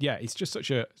yeah, it's just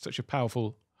such a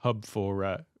powerful hub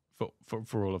for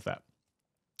all of that.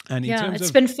 And yeah,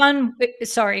 it's been fun.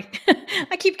 Sorry,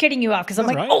 I keep kidding you off because I'm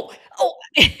like, right. oh,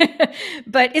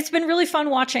 But it's been really fun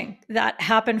watching that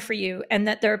happen for you, and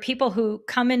that there are people who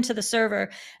come into the server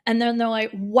and then they're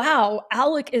like, wow,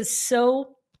 Alec is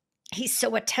he's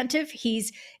so attentive,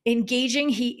 he's engaging,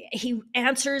 he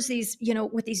answers these,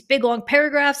 with these big long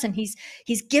paragraphs, and he's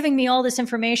giving me all this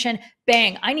information.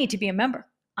 Bang, I need to be a member.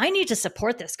 I need to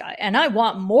support this guy, and I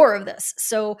want more of this.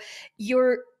 So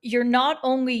you're not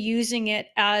only using it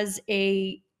as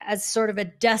sort of a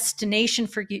destination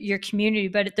for your community,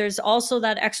 but there's also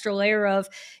that extra layer of,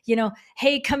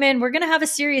 hey, come in, we're going to have a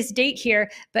serious date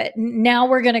here, but now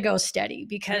we're going to go steady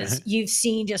because you've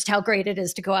seen just how great it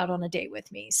is to go out on a date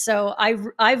with me. So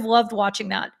I've loved watching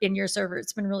that in your server.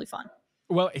 It's been really fun.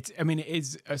 Well, it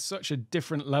is such a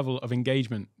different level of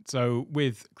engagement. So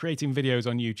with creating videos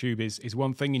on YouTube is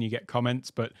one thing, and you get comments,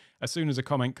 but as soon as a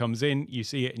comment comes in, you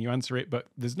see it and you answer it, but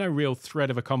there's no real thread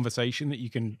of a conversation that you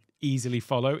can easily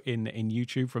follow in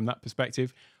YouTube from that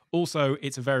perspective. Also,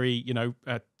 it's a very,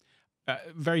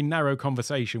 very narrow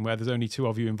conversation where there's only two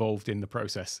of you involved in the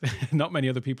process. Not many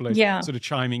other people are sort of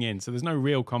chiming in. So there's no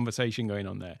real conversation going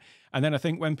on there. And then I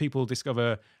think when people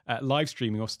discover live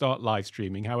streaming or start live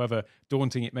streaming, however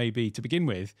daunting it may be to begin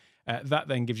with, that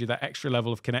then gives you that extra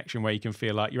level of connection where you can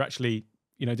feel like you're actually,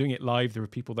 doing it live. There are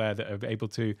people there that are able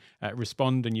to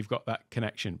respond, and you've got that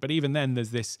connection. But even then, there's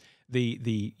this the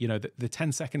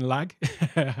 10-second lag,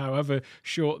 however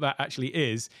short that actually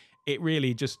is. It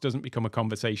really just doesn't become a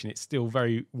conversation. It's still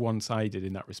very one-sided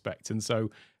in that respect. And so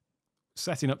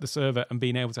setting up the server and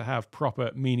being able to have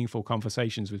proper, meaningful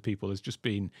conversations with people has just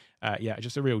been,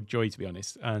 just a real joy, to be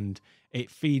honest. And it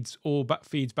feeds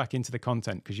back into the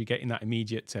content because you're getting that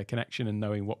immediate connection and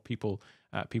knowing what people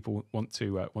want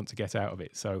to get out of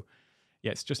it. So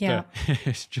yeah, it's just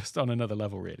it's just on another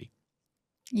level, really.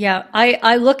 Yeah,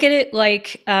 I look at it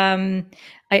like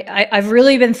I've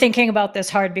really been thinking about this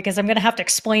hard because I'm going to have to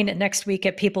explain it next week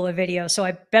at People of Video, so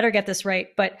I better get this right.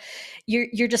 But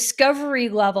your discovery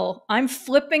level, I'm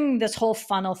flipping this whole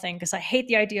funnel thing because I hate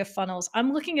the idea of funnels.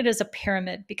 I'm looking at it as a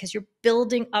pyramid because you're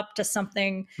building up to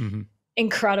something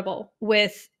incredible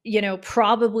with,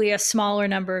 probably a smaller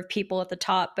number of people at the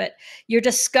top. But your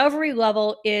discovery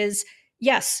level is,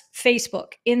 yes,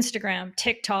 Facebook, Instagram,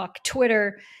 TikTok,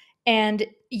 Twitter, and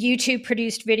YouTube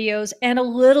produced videos, and a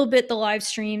little bit the live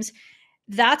streams.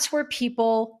 That's where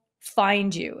people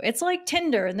find you. It's like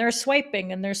Tinder, and they're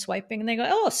swiping and they go,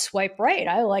 oh, swipe right.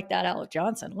 I like that Alec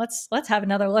Johnson. Let's have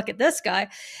another look at this guy.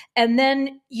 And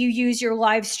then you use your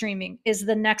live streaming is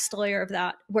the next layer of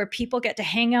that, where people get to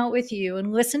hang out with you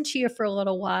and listen to you for a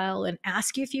little while and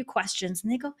ask you a few questions.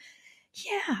 And they go,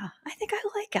 yeah, I think I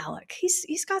like Alec.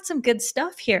 He's got some good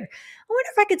stuff here. I wonder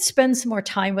if I could spend some more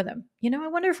time with him. I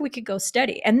wonder if we could go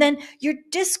steady. And then your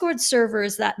Discord server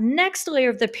is that next layer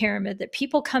of the pyramid that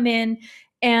people come in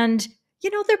and,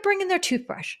 they're bringing their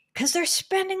toothbrush because they're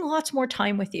spending lots more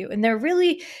time with you. And they're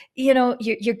really,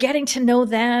 you're getting to know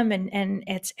them, and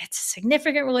it's a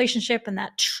significant relationship, and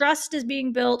that trust is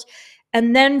being built.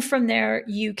 And then from there,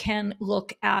 you can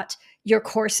look at your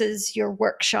courses, your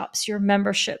workshops, your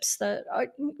memberships,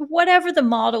 whatever the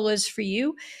model is for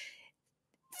you.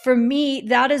 For me,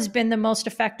 that has been the most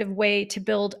effective way to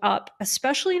build up,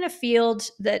 especially in a field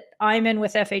that I'm in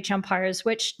with FH Umpires,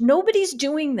 which nobody's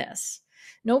doing this.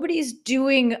 Nobody's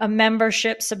doing a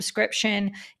membership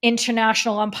subscription,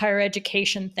 international umpire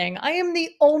education thing. I am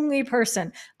the only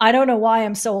person. I don't know why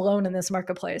I'm so alone in this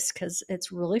marketplace because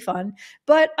it's really fun,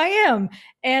 but I am.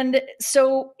 And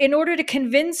so in order to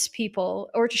convince people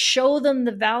or to show them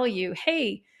the value,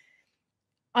 hey,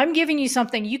 I'm giving you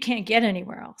something you can't get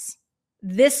anywhere else.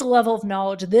 This level of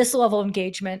knowledge, this level of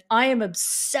engagement. I am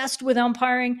obsessed with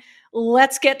umpiring.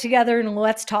 Let's get together and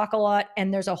let's talk a lot.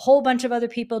 And there's a whole bunch of other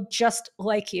people just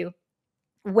like you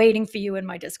waiting for you in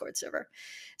my Discord server.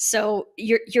 So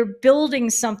you're building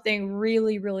something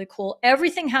really, really cool.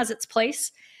 Everything has its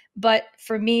place. But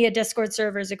for me, a Discord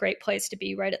server is a great place to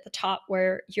be, right at the top,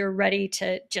 where you're ready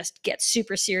to just get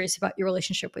super serious about your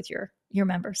relationship with your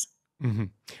members. Mm-hmm.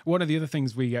 One of the other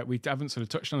things we haven't sort of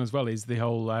touched on as well is the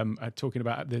whole talking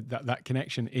about that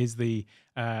connection is the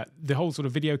whole sort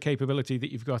of video capability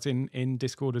that you've got in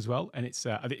Discord as well, and it's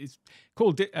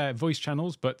called voice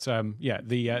channels, but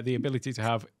the ability to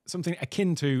have something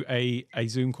akin to a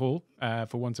Zoom call,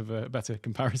 for want of a better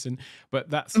comparison, but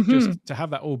that's just to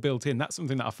have that all built in. That's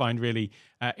something that I find really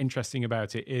interesting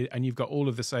about it, and you've got all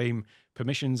of the same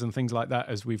permissions and things like that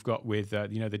as we've got with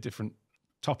the different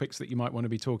topics that you might want to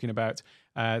be talking about.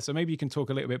 So maybe you can talk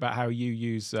a little bit about how you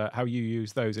use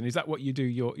those. And is that what you do?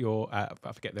 Your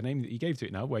I forget the name that you gave to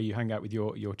it now, where you hang out with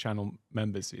your channel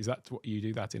members. Is that what you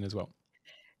do that in as well?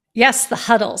 Yes, the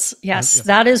huddles. Yes,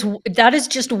 Yes. that is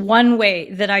just one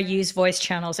way that I use voice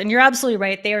channels. And you're absolutely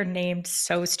right. They are named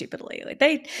so stupidly.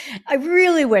 I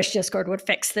really wish Discord would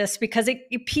fix this because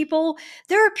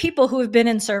there are people who have been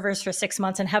in servers for 6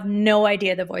 months and have no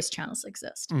idea that voice channels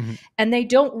exist. Mm-hmm. And they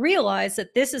don't realize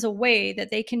that this is a way that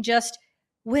they can just,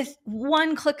 with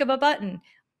one click of a button,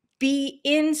 be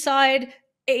inside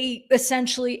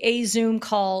essentially a Zoom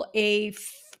call, a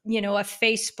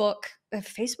Facebook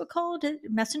call,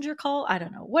 messenger call, I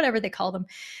don't know, whatever they call them.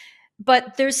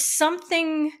 But there's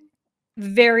something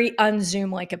very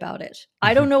unzoom like about it.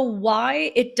 I don't know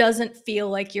why it doesn't feel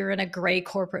like you're in a gray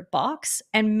corporate box.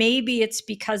 And maybe it's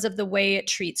because of the way it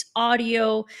treats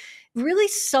audio, really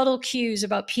subtle cues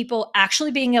about people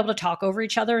actually being able to talk over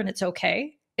each other and it's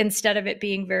okay, instead of it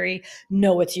being very,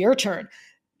 no, it's your turn.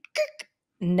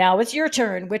 Now it's your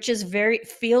turn, which is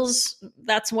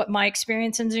that's what my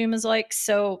experience in Zoom is like.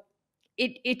 So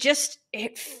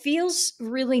it feels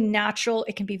really natural.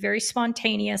 It can be very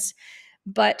spontaneous,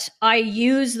 but I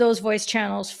use those voice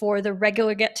channels for the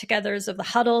regular get-togethers of the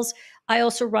huddles. I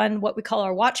also run what we call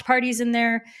our watch parties in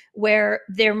there, where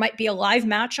there might be a live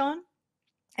match on,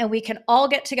 and we can all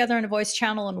get together in a voice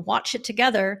channel and watch it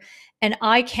together. And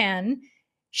I can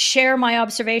share my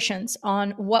observations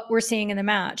on what we're seeing in the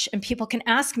match. And people can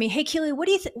ask me, hey, Keely, what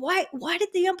do you think? Why did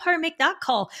the umpire make that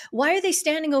call? Why are they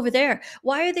standing over there?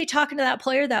 Why are they talking to that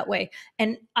player that way?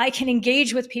 And I can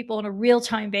engage with people on a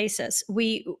real-time basis.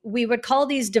 We would call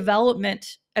these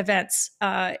development events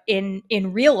in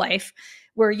real life,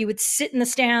 where you would sit in the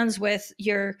stands with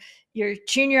your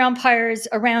junior umpires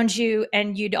around you,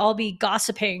 and you'd all be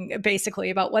gossiping basically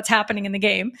about what's happening in the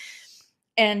game.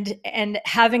 And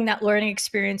having that learning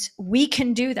experience. We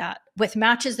can do that with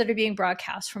matches that are being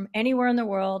broadcast from anywhere in the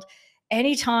world,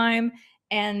 anytime.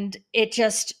 And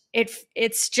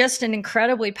it's just an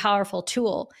incredibly powerful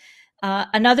tool.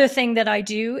 Another thing that I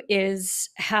do is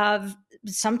have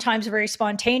sometimes very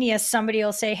spontaneous, somebody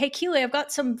will say, hey, Keely, I've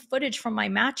got some footage from my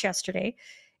match yesterday.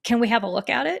 Can we have a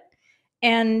look at it?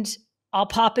 And I'll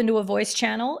pop into a voice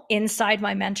channel inside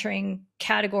my mentoring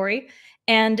category,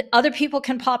 and other people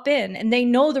can pop in, and they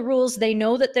know the rules. They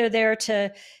know that they're there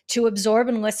to absorb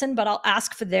and listen, but I'll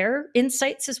ask for their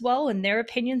insights as well and their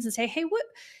opinions and say, hey, what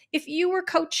if you were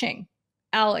coaching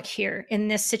Alec here in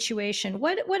this situation?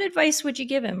 What advice would you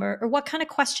give him, or what kind of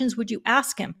questions would you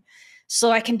ask him?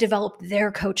 So I can develop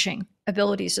their coaching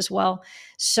abilities as well.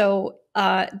 So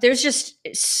there's just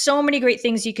so many great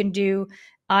things you can do.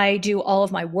 I do all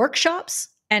of my workshops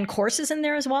and courses in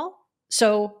there as well.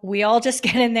 So we all just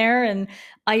get in there, and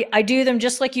I do them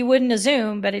just like you would in a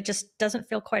Zoom, but it just doesn't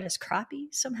feel quite as crappy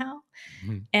somehow.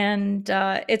 Mm-hmm. And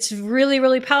it's really,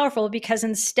 really powerful, because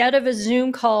instead of a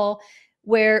Zoom call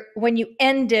where when you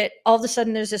end it, all of a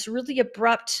sudden there's this really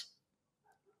abrupt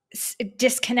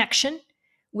disconnection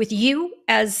with you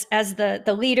as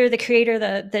the leader, the creator,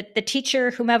 the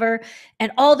teacher, whomever,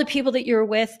 and all the people that you're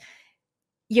with.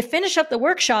 You finish up the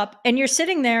workshop and you're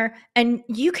sitting there, and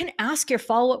you can ask your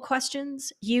follow-up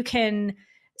questions. You can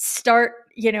start,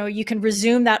 you can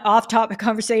resume that off-topic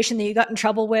conversation that you got in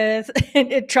trouble with,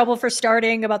 in trouble for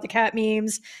starting about the cat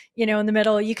memes, in the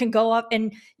middle. You can go up,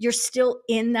 and you're still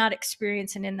in that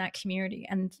experience and in that community.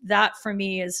 And that, for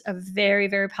me, is a very,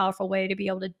 very powerful way to be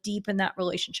able to deepen that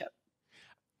relationship.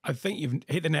 I think you've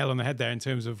hit the nail on the head there in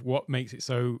terms of what makes it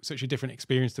such a different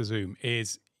experience to Zoom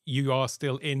is you are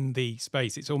still in the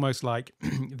space. It's almost like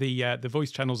the voice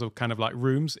channels are kind of like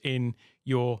rooms in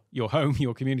your home,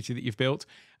 your community that you've built.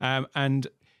 And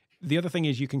the other thing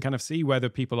is you can kind of see whether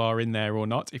people are in there or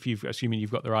not, assuming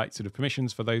you've got the right sort of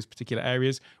permissions for those particular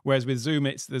areas. Whereas with Zoom,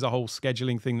 there's a whole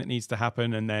scheduling thing that needs to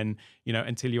happen. And then,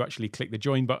 until you actually click the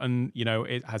join button,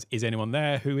 is anyone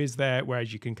there? Who is there?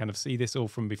 Whereas you can kind of see this all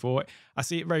from before. I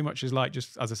see it very much as like,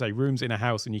 just as I say, rooms in a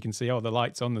house, and you can see, the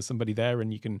light's on, there's somebody there,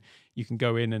 and you can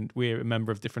go in, and we're a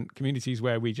member of different communities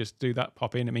where we just do that,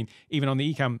 pop in. I mean, even on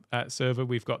the Ecamm server,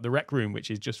 we've got the rec room, which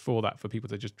is just for that, for people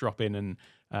to just drop in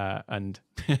and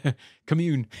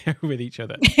commune with each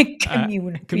other.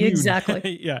 commune.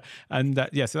 Exactly. Yeah. And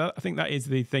so I think that is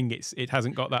the thing. It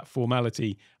hasn't got that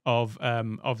formality of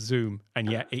Zoom,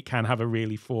 and yet it can have a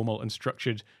really formal and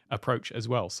structured approach as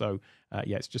well. So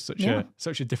it's just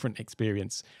such a different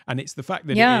experience. And it's the fact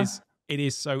that it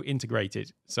is so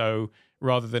integrated. So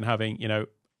rather than having,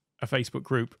 a Facebook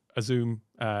group, a Zoom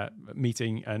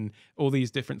meeting, and all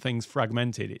these different things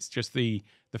fragmented, it's just the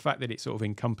fact that it sort of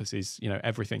encompasses,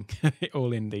 everything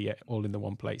all in the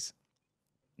one place.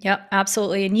 Yep,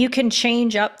 absolutely. And you can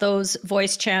change up those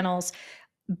voice channels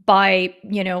by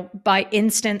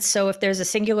instance. So if there's a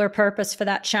singular purpose for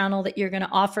that channel that you're going to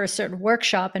offer a certain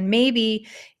workshop, and maybe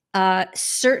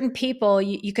certain people,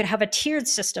 you could have a tiered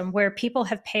system where people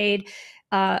have paid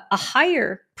a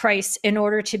higher price in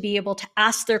order to be able to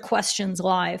ask their questions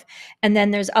live. And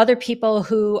then there's other people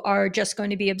who are just going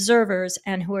to be observers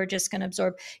and who are just going to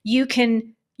absorb. You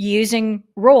can, using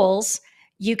roles,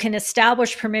 you can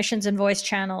establish permissions and voice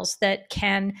channels that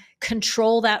can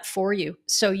control that for you.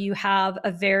 So you have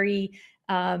a very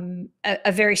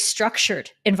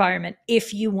structured environment.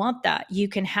 If you want that, you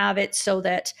can have it so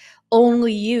that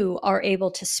only you are able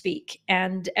to speak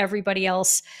and everybody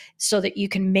else, so that you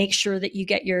can make sure that you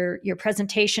get your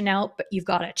presentation out, but you've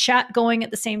got a chat going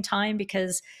at the same time,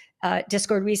 because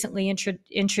Discord recently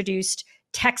introduced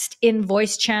text in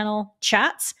voice channel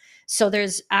chats. So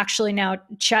there's actually now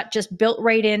chat just built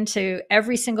right into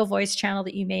every single voice channel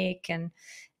that you make.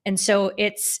 And so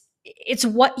it's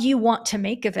what you want to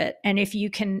make of it. And if you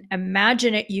can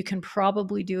imagine it, you can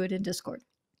probably do it in Discord.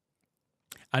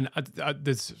 And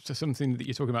there's something that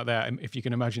you're talking about there. If you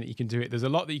can imagine it, you can do it. There's a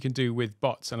lot that you can do with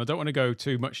bots. And I don't want to go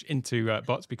too much into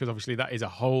bots, because obviously that is a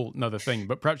whole nother thing.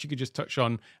 But perhaps you could just touch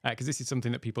on, because this is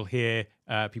something that people hear,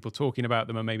 people talking about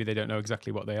them, and maybe they don't know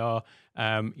exactly what they are.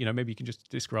 Maybe you can just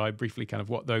describe briefly kind of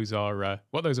what those are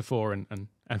for, and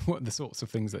what the sorts of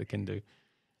things that they can do.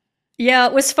 Yeah,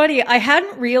 it was funny. I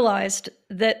hadn't realized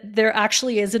that there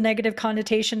actually is a negative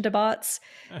connotation to bots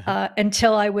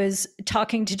until I was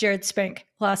talking to Jared Spink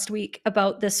last week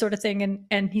about this sort of thing.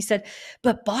 And he said,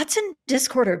 but bots in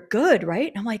Discord are good, right?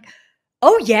 And I'm like,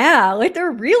 oh yeah, like they're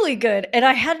really good. And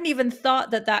I hadn't even thought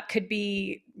that could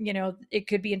be, it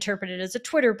could be interpreted as a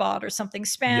Twitter bot or something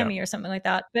spammy or something like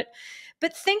that.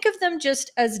 But think of them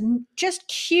just as just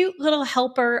cute little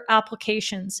helper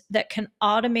applications that can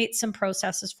automate some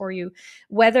processes for you,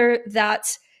 whether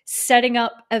that's setting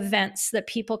up events that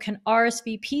people can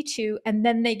RSVP to, and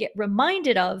then they get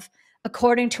reminded of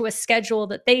according to a schedule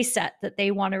that they set, that they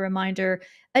want a reminder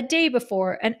a day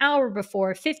before, an hour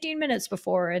before, 15 minutes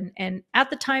before, and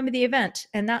at the time of the event,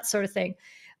 and that sort of thing.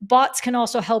 Bots can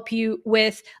also help you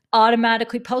with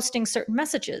automatically posting certain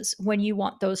messages when you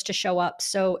want those to show up.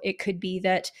 So it could be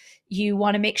that you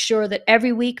want to make sure that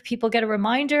every week people get a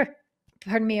reminder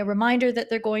that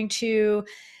they're going to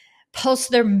post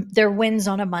their wins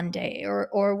on a Monday,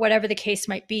 or whatever the case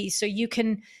might be. So you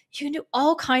can do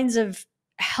all kinds of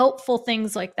helpful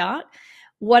things like that.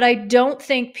 What I don't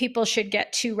think people should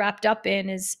get too wrapped up in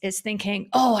is thinking,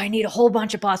 oh, I need a whole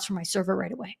bunch of bots for my server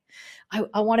right away.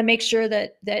 I want to make sure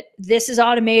that this is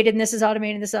automated and this is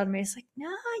automated and this is automated. It's like, nah,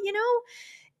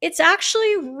 it's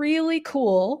actually really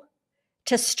cool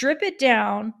to strip it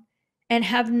down and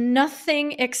have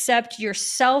nothing except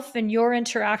yourself and your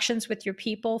interactions with your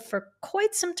people for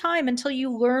quite some time, until you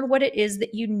learn what it is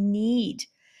that you need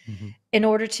in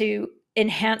order to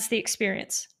enhance the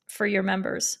experience for your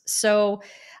members. So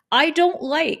I don't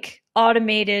like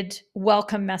automated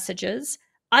welcome messages.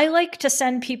 I like to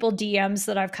send people DMs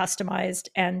that I've customized,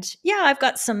 and I've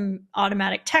got some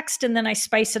automatic text, and then I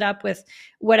spice it up with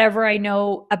whatever I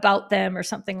know about them or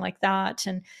something like that.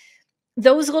 And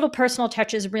those little personal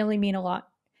touches really mean a lot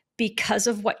because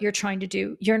of what you're trying to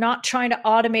do. You're not trying to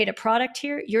automate a product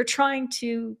here. You're trying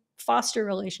to foster a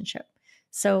relationship.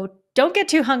 So don't get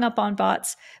too hung up on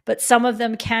bots, but some of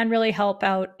them can really help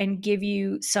out and give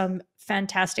you some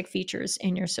fantastic features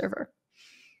in your server.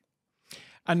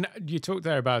 And you talked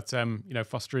there about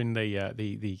fostering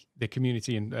the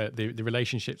community and the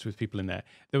relationships with people in there.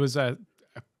 There was a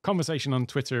conversation on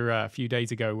Twitter a few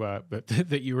days ago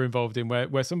that you were involved in,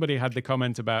 where somebody had the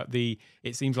comment about it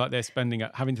seems like they're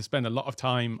having to spend a lot of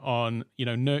time on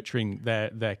nurturing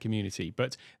their community,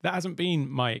 but that hasn't been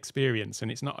my experience,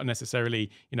 and it's not necessarily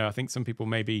I think some people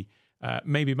maybe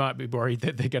might be worried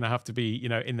that they're going to have to be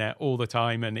in there all the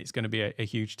time, and it's going to be a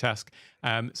huge task.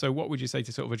 So what would you say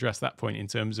to sort of address that point in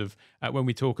terms of when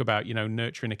we talk about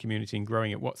nurturing a community and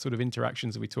growing it, what sort of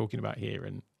interactions are we talking about here,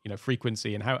 and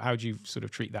frequency, and how do you sort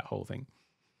of treat that whole thing?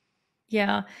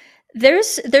 Yeah,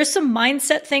 there's some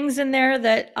mindset things in there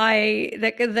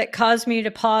that caused me to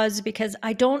pause, because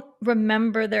I don't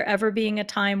remember there ever being a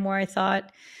time where I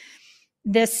thought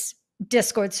this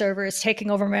Discord server is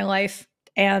taking over my life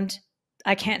and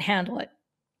I can't handle it.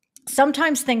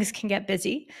 Sometimes things can get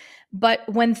busy, but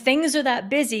when things are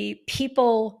that busy,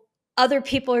 other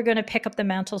people are going to pick up the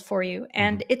mantle for you.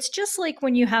 And it's just like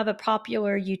when you have a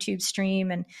popular YouTube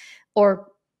stream, or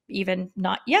even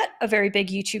not yet a very big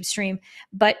YouTube stream,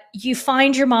 but you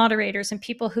find your moderators and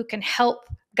people who can help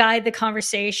guide the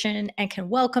conversation and can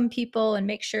welcome people and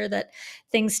make sure that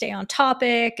things stay on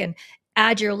topic and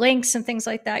add your links and things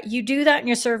like that. You do that in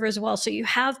your server as well. So you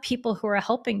have people who are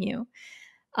helping you.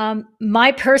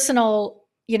 My personal,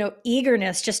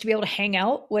 eagerness just to be able to hang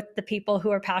out with the people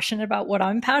who are passionate about what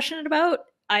I'm passionate about,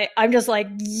 I'm just like,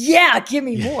 yeah, give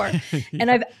me more. Yeah.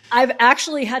 And I've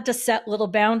actually had to set little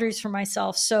boundaries for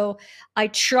myself. So I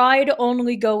try to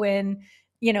only go in,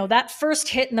 that first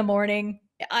hit in the morning.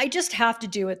 I just have to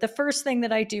do it. The first thing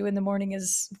that I do in the morning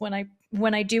is when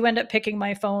I do end up picking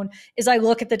my phone is I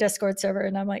look at the Discord server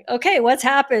and I'm like, okay, what's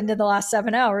happened in the last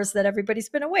 7 hours that everybody's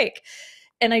been awake?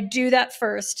 And I do that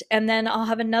first. And then I'll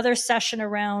have another session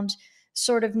around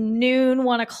sort of noon,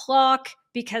 1 o'clock,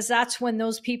 because that's when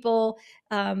those people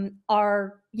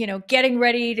are, getting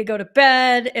ready to go to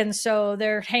bed. And so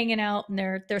they're hanging out and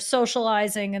they're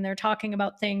socializing and they're talking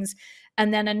about things.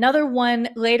 And then another one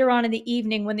later on in the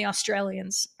evening when the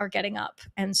Australians are getting up.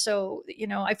 And so,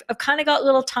 I've kind of got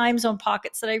little time zone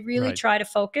pockets that I really try to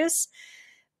focus.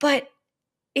 But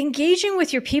engaging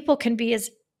with your people can be as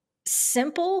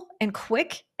simple and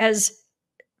quick as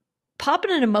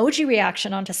popping an emoji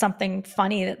reaction onto something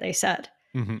funny that they said.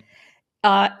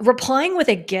 Mm-hmm. Replying with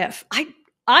a GIF.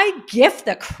 I GIF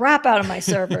the crap out of my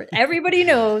server. Everybody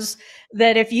knows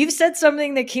that if you've said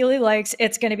something that Keely likes,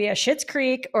 it's going to be a Schitt's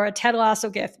Creek or a Ted Lasso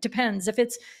GIF. Depends. If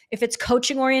it's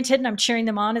coaching oriented and I'm cheering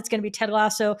them on, it's going to be Ted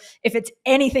Lasso. If it's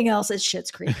anything else, it's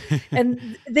Schitt's Creek.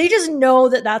 And they just know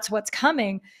that that's what's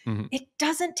coming. Mm-hmm. It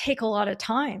doesn't take a lot of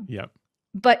time. Yep.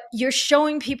 But you're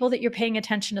showing people that you're paying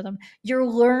attention to them. You're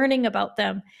learning about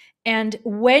them. And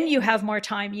when you have more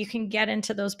time, you can get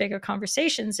into those bigger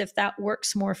conversations if that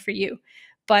works more for you.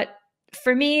 But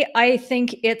for me, I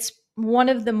think it's one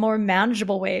of the more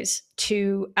manageable ways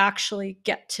to actually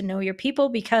get to know your people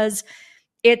because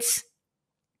it's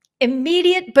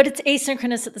immediate, but it's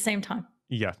asynchronous at the same time.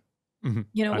 Yeah.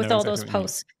 Mm-hmm. With all those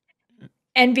posts.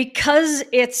 And because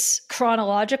it's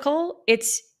chronological,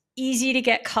 it's easy to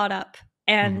get caught up.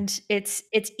 And it's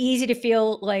easy to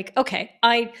feel like, okay,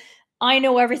 I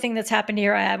know everything that's happened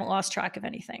here. I haven't lost track of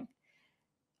anything.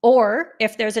 Or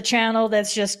if there's a channel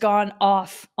that's just gone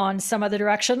off on some other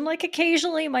direction, like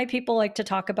occasionally my people like to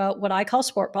talk about what I call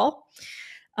sport ball.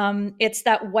 It's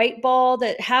that white ball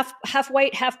that half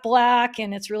white, half black,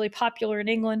 and it's really popular in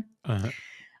England. Uh-huh.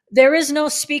 There is no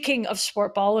speaking of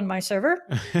sport ball in my server,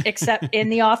 except in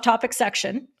the off-topic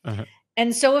section. Uh-huh.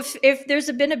 And so if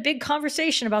there's been a big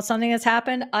conversation about something that's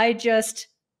happened, I just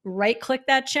right-click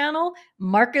that channel,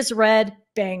 mark as read,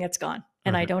 bang, it's gone.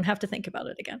 And I don't have to think about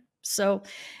it again. So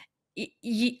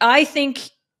I think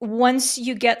once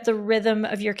you get the rhythm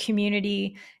of your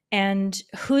community and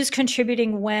who's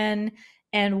contributing when,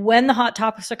 and when the hot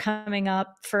topics are coming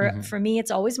up, for me,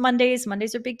 it's always Mondays.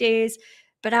 Mondays are big days.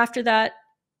 But after that,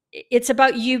 it's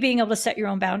about you being able to set your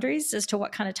own boundaries as to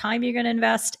what kind of time you're going to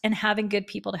invest and having good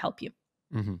people to help you.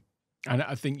 Mm-hmm. And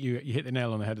I think you hit the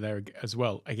nail on the head there as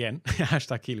well. Again,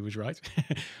 hashtag Keely was right.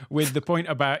 With the point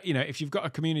about, if you've got a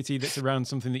community that's around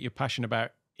something that you're passionate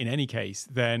about in any case,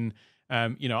 then,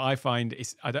 I find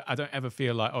I don't ever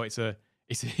feel like,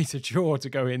 it's a chore to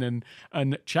go in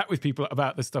and chat with people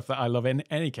about the stuff that I love in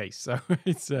any case. So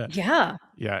it's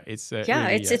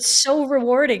it's so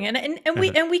rewarding,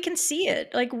 and we can see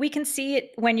it. Like we can see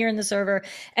it when you're in the server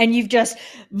and you've just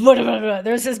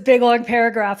there's this big long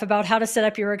paragraph about how to set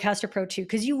up your Rodecaster Pro 2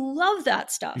 because you love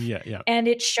that stuff. Yeah. And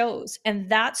it shows, and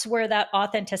that's where that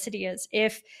authenticity is.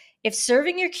 If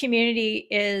serving your community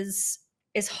is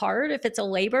hard, if it's a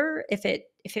labor, if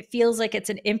it feels like it's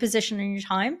an imposition on your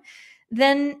time,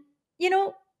 then,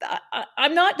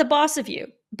 I'm not the boss of you,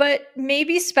 but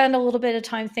maybe spend a little bit of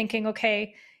time thinking,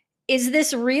 okay, is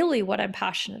this really what I'm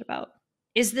passionate about?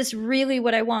 Is this really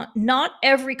what I want? Not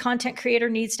every content creator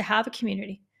needs to have a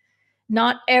community.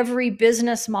 Not every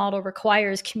business model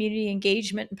requires community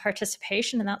engagement and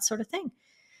participation and that sort of thing.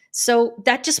 So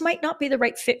that just might not be the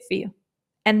right fit for you.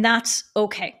 And that's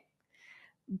okay.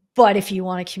 But if you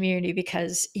want a community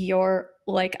because you're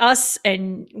like us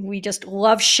and we just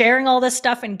love sharing all this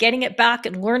stuff and getting it back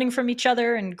and learning from each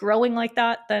other and growing like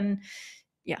that, then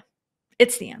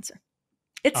it's the answer.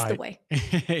 It's the way.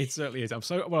 It certainly is. I'm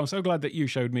so glad that you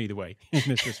showed me the way in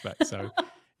this respect. So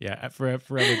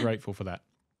forever grateful for that.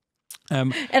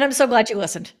 And I'm so glad you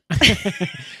listened.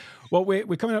 Well,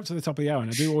 we're coming up to the top of the hour,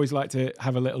 and I do always like to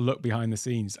have a little look behind the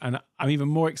scenes. And I'm even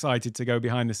more excited to go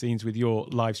behind the scenes with your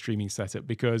live streaming setup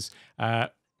because,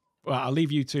 I'll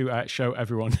leave you to show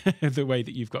everyone the way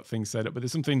that you've got things set up. But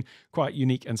there's something quite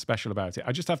unique and special about it.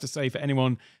 I just have to say, for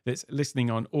anyone that's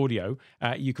listening on audio,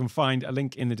 you can find a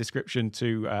link in the description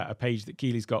to a page that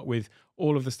Keely's got with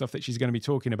all of the stuff that she's going to be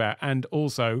talking about, and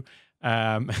also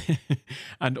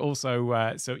And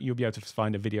also, so you'll be able to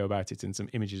find a video about it and some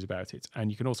images about it. And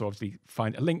you can also obviously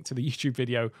find a link to the YouTube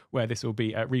video where this will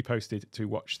be reposted to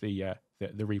watch the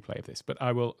replay of this. But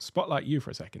I will spotlight you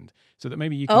for a second so that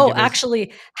maybe you can. Oh,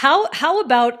 actually, how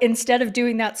about instead of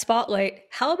doing that spotlight,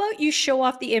 how about you show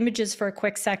off the images for a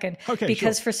quick second? Okay,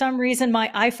 because sure. For some reason my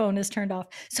iPhone is turned off.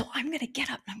 So I'm going to get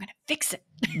up and I'm going to fix it.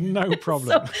 No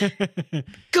problem.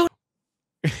 Go.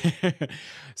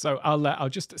 So I'll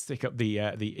just stick up the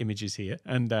images here,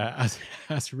 and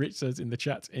as Rich says in the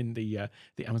chat in the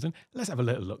Amazon, let's have a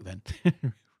little look then.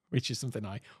 Which is something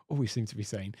I always seem to be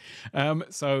saying.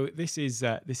 So this is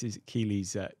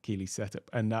Keely's setup,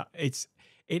 and it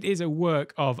is a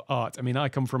work of art. I mean, I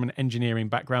come from an engineering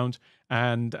background,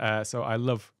 and so I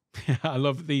love I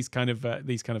love these kind of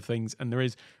things, and there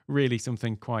is really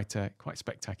something quite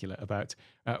spectacular about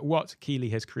what Keely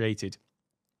has created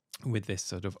with this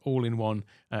sort of all-in-one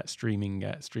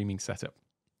streaming setup.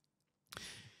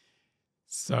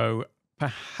 So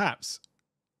perhaps,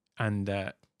 and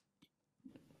there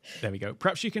we go.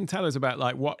 Perhaps you can tell us about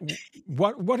like what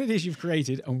it is you've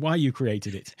created and why you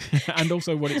created it, and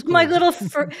also what it's called.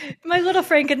 My little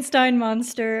Frankenstein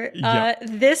monster. Yep.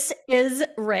 This is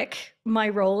Rick, my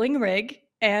rolling rig.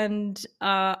 And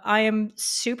I am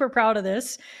super proud of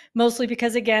this, mostly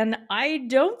because, again, I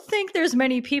don't think there's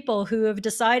many people who have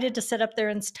decided to set up their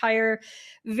entire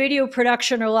video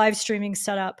production or live streaming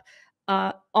setup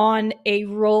on a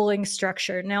rolling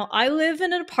structure. Now, I live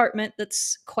in an apartment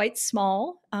that's quite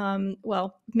small.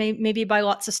 Well, maybe by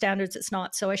lots of standards, it's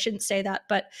not, so I shouldn't say that.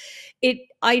 But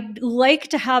I like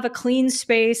to have a clean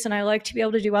space, and I like to be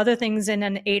able to do other things in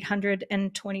an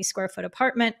 820 square foot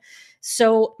apartment.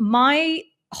 So my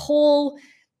whole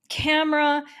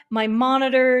camera, my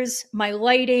monitors, my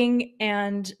lighting,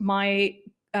 and my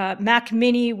Mac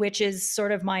Mini, which is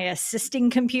sort of my assisting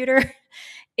computer,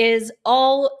 is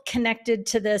all connected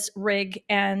to this rig.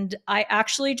 And I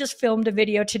actually just filmed a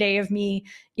video today of me,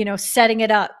 setting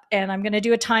it up. And I'm going to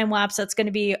do a time lapse that's going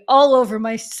to be all over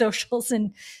my socials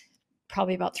in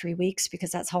probably about 3 weeks,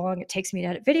 because that's how long it takes me to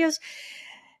edit videos.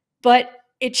 But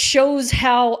it shows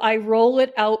how I roll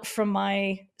it out from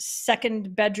my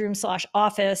second bedroom /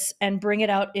 office and bring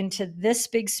it out into this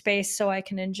big space so I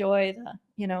can enjoy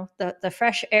the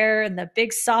fresh air and the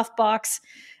big softbox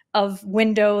of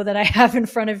window that I have in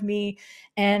front of me.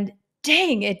 And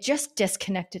dang, it just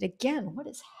disconnected again. What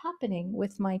is happening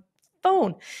with my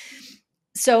phone?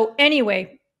 So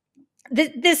anyway,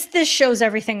 this shows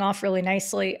everything off really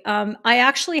nicely. I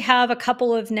actually have a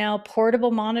couple of now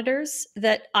portable monitors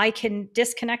that I can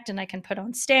disconnect and I can put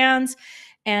on stands,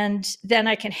 and then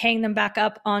I can hang them back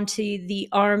up onto the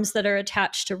arms that are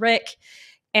attached to Rick.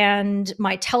 And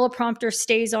my teleprompter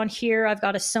stays on here. I've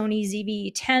got a Sony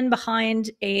ZV-10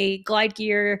 behind, a Glide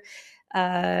Gear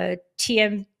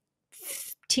TMP50,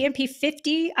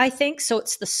 I think. So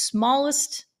it's the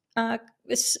smallest,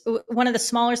 it's one of the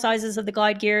smaller sizes of the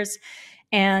Glide Gears.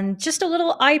 And just a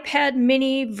little iPad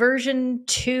mini version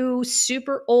 2,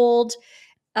 super old,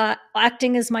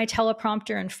 acting as my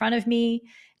teleprompter in front of me.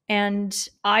 And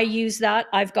I use that.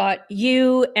 I've got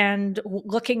you and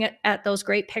looking at those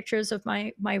great pictures of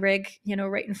my rig,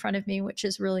 right in front of me, which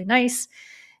is really nice.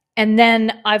 And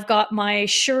then I've got my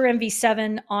Shure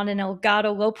MV7 on an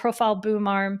Elgato low profile boom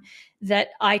arm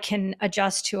that I can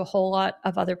adjust to a whole lot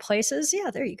of other places.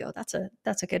 Yeah, there you go. That's a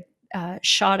good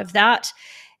shot of that.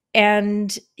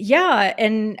 And yeah,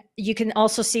 and you can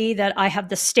also see that I have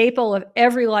the staple of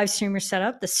every live streamer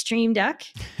setup, the Stream Deck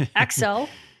XL,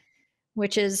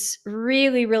 which is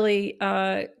really, really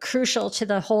crucial to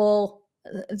the whole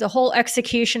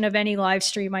execution of any live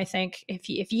stream. I think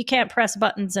if you can't press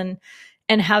buttons and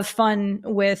have fun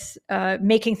with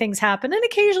making things happen, and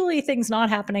occasionally things not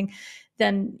happening,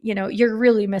 then you're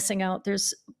really missing out.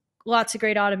 There's lots of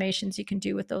great automations you can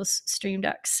do with those Stream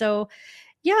Decks. So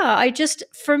yeah,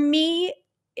 for me,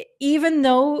 even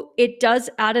though it does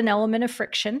add an element of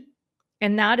friction,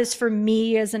 and that is for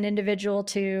me as an individual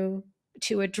to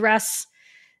address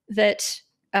that,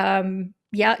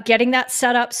 getting that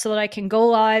set up so that I can go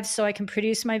live, so I can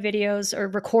produce my videos or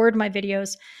record my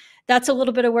videos. That's a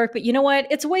little bit of work, but you know what?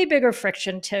 It's way bigger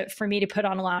friction for me to put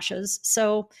on lashes.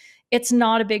 So it's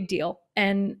not a big deal.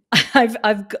 And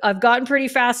I've gotten pretty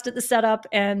fast at the setup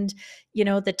and,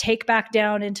 the take back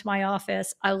down into my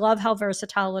office. I love how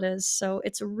versatile it is. So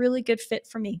it's a really good fit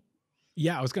for me.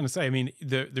 Yeah, I was going to say, I mean,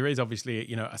 there is obviously,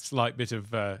 a slight bit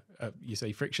of, you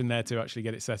say friction there to actually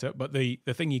get it set up. But the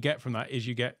thing you get from that is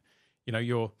you get,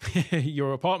 your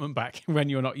your apartment back when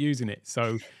you're not using it.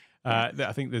 So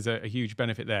I think there's a huge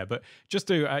benefit there. But just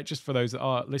for those that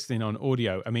are listening on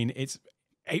audio, I mean, it's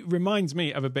It reminds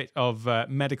me of a bit of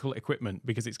medical equipment,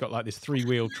 because it's got like this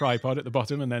 3-wheel tripod at the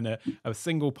bottom, and then a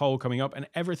single pole coming up, and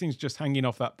everything's just hanging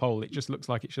off that pole. It just looks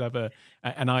like it should have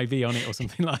an IV on it or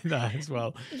something like that as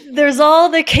well. There's all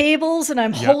the cables, and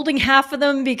I'm holding half of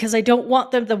them because I don't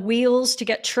want the wheels to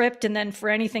get tripped and then for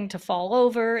anything to fall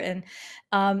over. And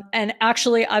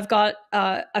actually, I've got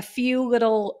a few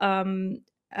little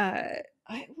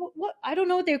I don't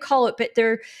know what they call it, but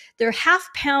they're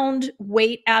 1/2-pound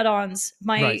weight add-ons.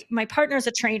 My partner's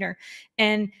a trainer,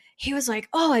 and he was like,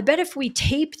 "Oh, I bet if we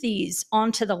tape these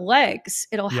onto the legs,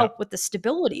 it'll help with the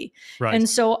stability." Right. And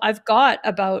so I've got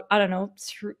about, I don't know,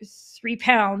 3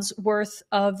 pounds worth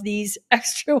of these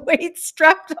extra weights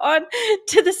strapped on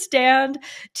to the stand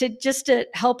to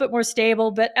help it more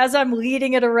stable. But as I'm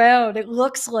leading it around, it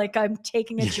looks like I'm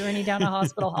taking a journey down a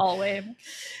hospital hallway.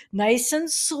 Nice and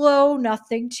slow,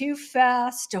 nothing too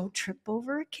fast. Don't trip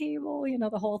over a cable,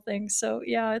 the whole thing. So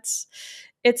yeah,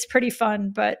 it's pretty fun,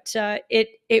 but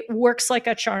it works like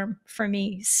a charm for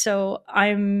me. So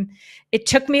it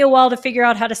took me a while to figure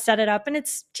out how to set it up, and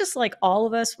it's just like all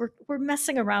of us, we're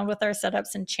messing around with our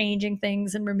setups and changing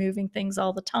things and removing things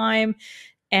all the time,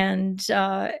 and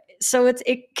so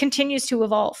it continues to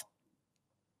evolve.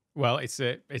 Well, it's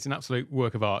an absolute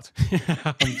work of art.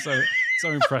 I'm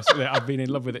so impressed with it. I've been in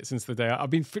love with it since the day. I've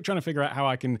been trying to figure out how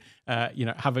I can,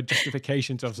 have a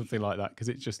justification to have something like that, because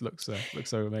it just looks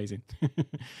so amazing.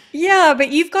 Yeah,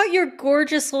 but you've got your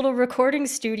gorgeous little recording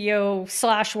studio /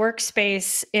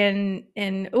 workspace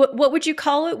in what would you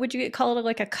call it? Would you call it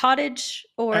like a cottage,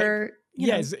 or?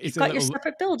 It's got your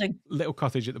separate building. Little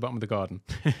cottage at the bottom of the garden.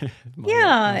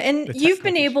 And you've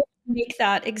been able to make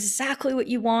that exactly what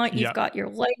you want. You've got your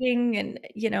lighting and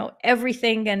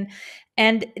everything,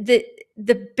 and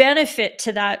the benefit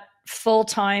to that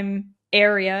full-time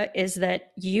area is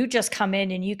that you just come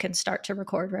in and you can start to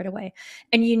record right away,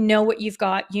 and what you've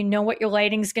got, what your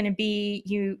lighting's going to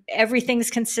be,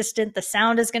 everything's consistent, the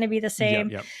sound is going to be the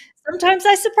same. Sometimes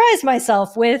I surprise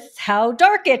myself with how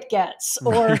dark it gets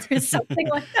or something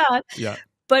like that.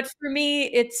 But for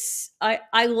me,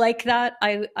 I like that.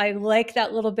 I like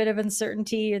that little bit of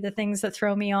uncertainty, or the things that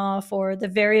throw me off, or the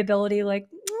variability, like,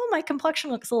 oh, my complexion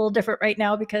looks a little different right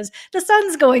now because the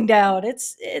sun's going down.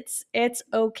 It's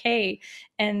okay.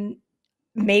 And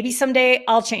maybe someday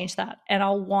I'll change that, and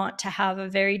I'll want to have a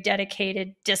very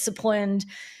dedicated, disciplined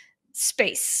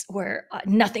space where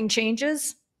nothing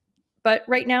changes. But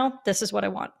right now, this is what I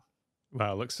want.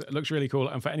 Well, it looks really cool.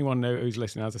 And for anyone who's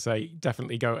listening, as I say,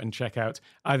 definitely go and check out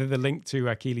either the link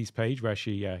to Keely's page where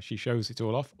she shows it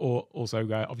all off, or also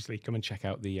obviously come and check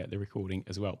out the recording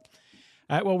as well.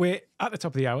 Well, we're at the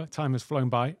top of the hour. Time has flown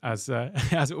by, as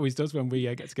it always does when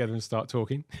we get together and start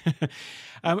talking.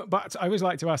 But I always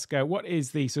like to ask, what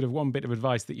is the sort of one bit of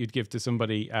advice that you'd give to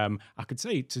somebody, I could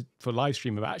say for live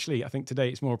stream, but actually I think today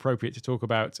it's more appropriate to talk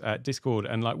about Discord,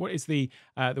 and like, what is the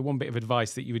one bit of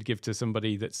advice that you would give to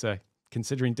somebody that's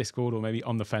considering Discord, or maybe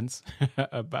on the fence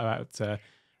about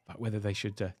whether they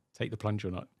should take the plunge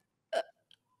or not?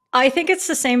 I think it's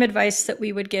the same advice that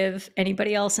we would give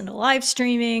anybody else into live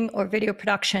streaming or video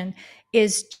production,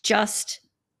 is just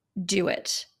do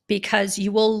it, because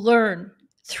you will learn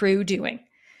through doing.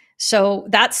 So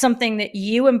that's something that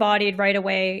you embodied right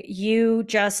away. You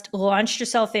just launched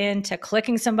yourself into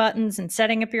clicking some buttons and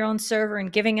setting up your own server and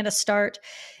giving it a start.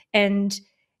 And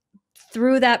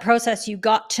through that process, you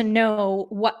got to know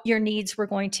what your needs were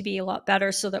going to be a lot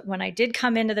better, so that when I did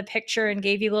come into the picture and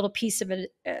gave you little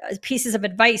pieces of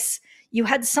advice, you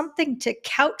had something to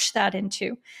couch that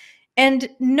into. And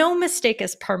no mistake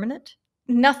is permanent.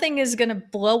 Nothing is going to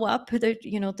blow up.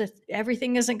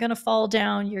 Everything isn't going to fall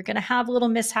down. You're going to have little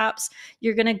mishaps.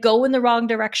 You're going to go in the wrong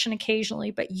direction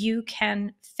occasionally, but you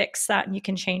can fix that and you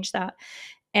can change that.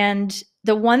 And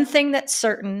the one thing that's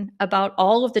certain about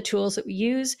all of the tools that we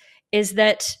use is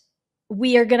that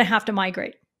we are going to have to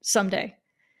migrate someday.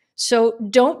 So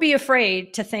don't be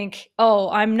afraid to think, oh,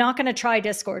 I'm not going to try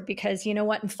Discord because you know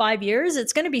what, in 5 years,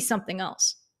 it's going to be something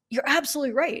else. You're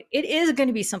absolutely right. It is going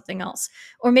to be something else.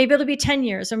 Or maybe it'll be 10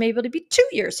 years, or maybe it'll be 2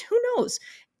 years. Who knows?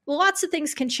 Lots of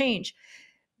things can change.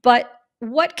 But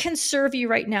what can serve you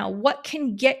right now? What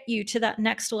can get you to that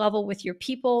next level with your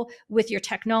people, with your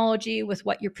technology, with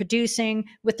what you're producing,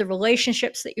 with the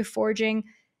relationships that you're forging?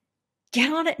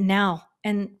 Get on it now,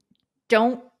 and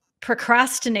don't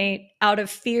procrastinate out of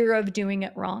fear of doing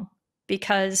it wrong,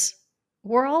 because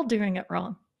we're all doing it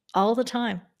wrong all the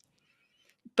time.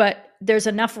 But there's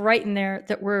enough right in there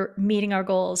that we're meeting our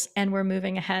goals and we're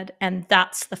moving ahead. And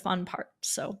that's the fun part.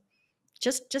 So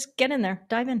just get in there,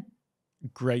 dive in.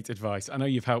 Great advice. I know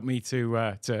you've helped me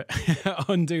to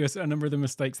undo a number of the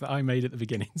mistakes that I made at the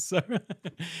beginning. So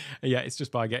yeah, it's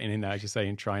just by getting in there, as you say,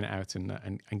 and trying it out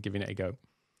and giving it a go.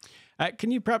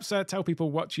 Can you perhaps tell people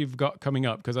what you've got coming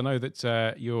up? Because I know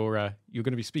that you're going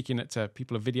to be speaking at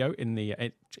People of Video in the.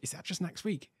 Is that just next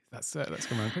week? That's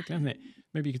coming on quickly, isn't it?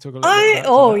 Maybe you could talk a little bit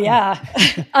about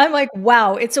that. Yeah. I'm like,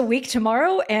 wow, it's a week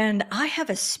tomorrow and I have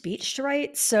a speech to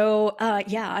write. So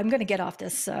yeah, I'm going to get off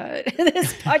this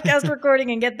this podcast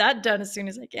recording and get that done as soon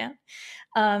as I can.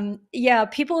 Yeah,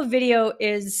 People of Video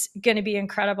is going to be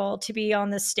incredible to be on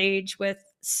the stage with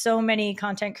so many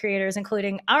content creators,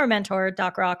 including our mentor,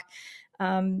 Doc Rock,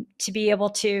 to be able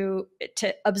to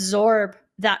absorb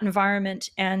that environment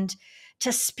and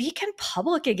to speak in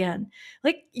public again.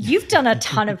 Like, you've done a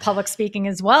ton of public speaking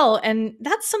as well. And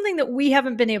that's something that we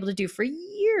haven't been able to do for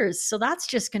years. So that's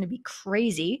just going to be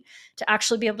crazy to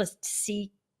actually be able to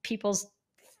see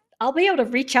I'll be able to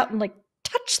reach out and like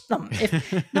touch them,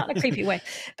 if not in a creepy way,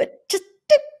 but just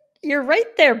you're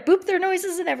right there, boop their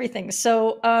noises and everything.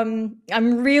 So I'm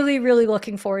really, really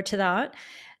looking forward to that.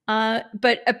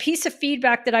 But a piece of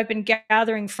feedback that I've been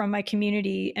gathering from my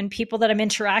community and people that I'm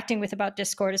interacting with about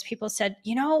Discord is people said,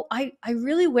 I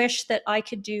really wish that I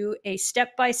could do a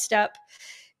step-by-step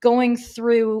going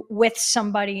through with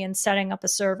somebody and setting up a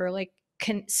server. Like,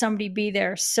 can somebody be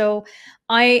there? So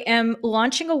I am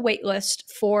launching a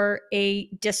waitlist for a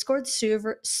Discord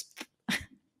server.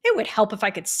 It would help if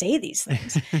I could say these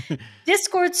things.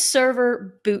 Discord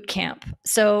server bootcamp.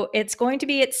 So it's going to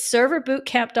be at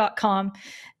serverbootcamp.com.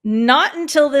 Not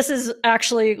until this is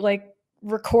actually like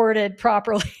recorded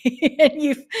properly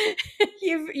and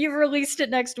you've released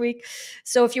it next week.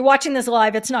 So if you're watching this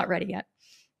live, it's not ready yet.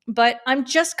 But I'm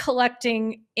just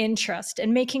collecting interest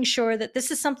and making sure that this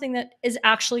is something that is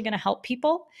actually going to help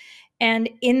people. And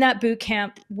in that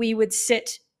bootcamp, we would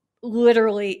sit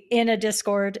literally in a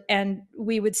Discord and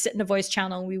we would sit in a voice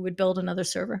channel and we would build another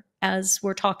server as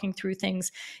we're talking through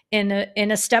things in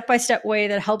a step-by-step way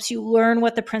that helps you learn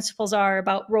what the principles are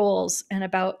about roles and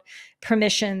about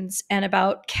permissions and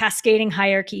about cascading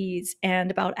hierarchies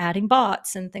and about adding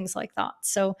bots and things like that.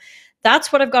 So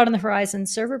that's what I've got on the horizon,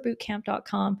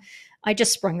 serverbootcamp.com. I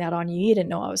just sprung that on you. You didn't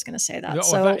know I was going to say that. No,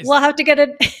 so we'll have to get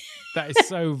it. That is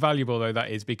so valuable, though,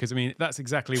 that is, because I mean, that's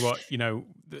exactly what,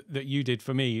 that you did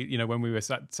for me, when we were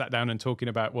sat down and talking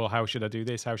about, well, how should I do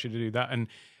this? How should I do that? And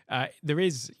there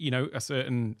is, a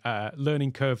certain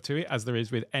learning curve to it, as there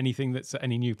is with anything that's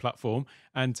any new platform.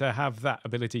 And to have that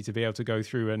ability to be able to go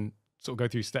through and sort of go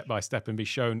through step by step and be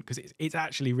shown, because it's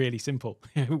actually really simple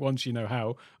once you know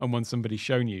how and once somebody's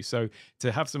shown you. So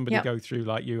to have somebody go through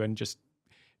like you and just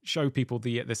show people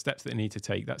the steps that they need to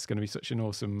take, that's going to be such an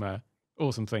awesome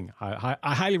thing. I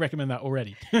highly recommend that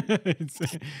already.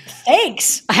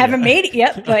 Thanks. I haven't made it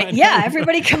yet, but yeah,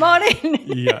 everybody come on in.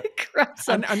 Yeah. Grab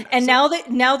some. And so,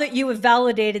 now that you have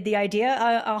validated the idea,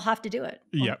 I'll have to do it.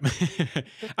 Yeah.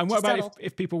 And what about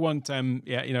if people want,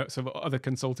 sort of other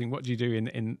consulting, what do you do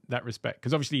in that respect?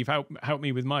 Because obviously you've helped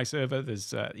me with my server. There's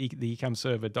the Ecamm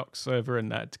server, Doc server,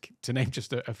 and to name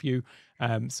just a few.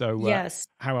 Yes.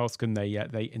 How else can they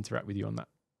interact with you on that?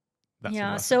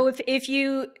 So if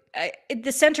you,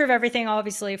 the center of everything,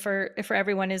 obviously for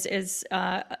everyone is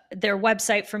their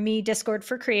website. For me,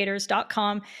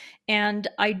 discordforcreators.com. And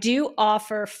I do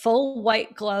offer full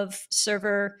white glove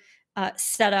server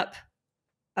setup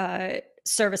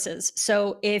services.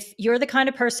 So if you're the kind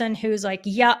of person who's like,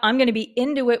 yeah, I'm going to be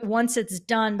into it once it's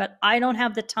done, but I don't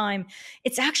have the time.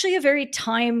 It's actually a very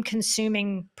time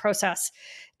consuming process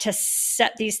to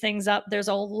set these things up. There's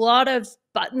a lot of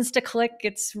buttons to click.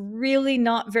 It's really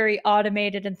not very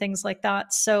automated and things like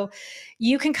that. So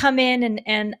you can come in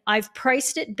and I've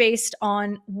priced it based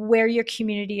on where your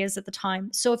community is at the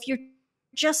time. So if you're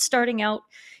just starting out,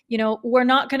 we're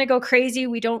not going to go crazy.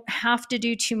 We don't have to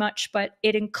do too much, but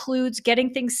it includes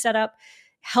getting things set up,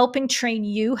 helping train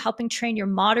your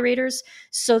moderators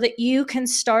so that you can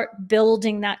start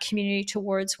building that community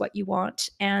towards what you want.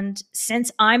 And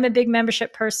since I'm a big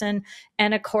membership person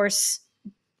and of course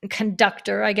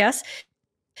conductor, I guess,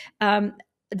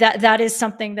 that is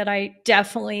something that I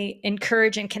definitely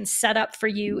encourage and can set up for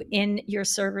you in your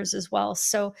servers as well.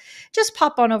 So just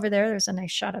pop on over there. There's a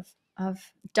nice shot of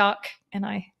Doc and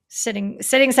I sitting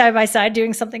side by side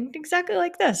doing something exactly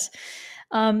like this.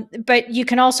 But you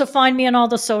can also find me on all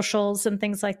the socials and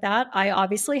things like that. I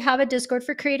obviously have a Discord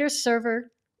for Creators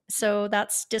server. So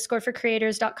that's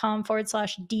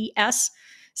discordforcreators.com/DS.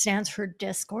 Stands for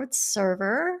Discord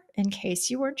server, in case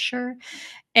you weren't sure.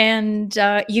 And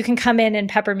you can come in and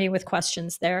pepper me with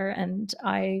questions there. And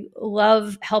I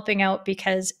love helping out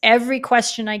because every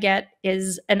question I get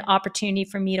is an opportunity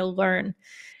for me to learn.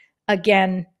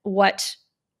 again, what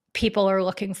people are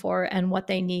looking for and what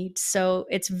they need. So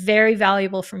it's very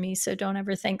valuable for me. So don't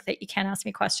ever think that you can't ask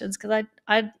me questions, because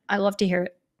I love to hear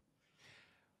it.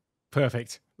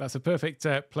 Perfect. That's a perfect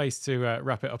place to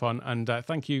wrap it up on. And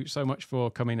thank you so much for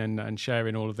coming and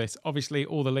sharing all of this. Obviously,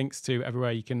 all the links to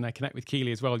everywhere you can connect with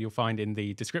Keely as well, you'll find in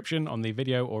the description on the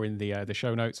video or in the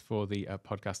show notes for the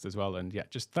podcast as well. And yeah,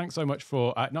 just thanks so much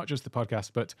for not just the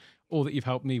podcast, but all that you've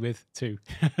helped me with too.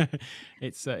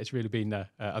 It's really been,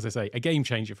 as I say, a game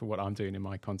changer for what I'm doing in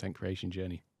my content creation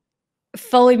journey.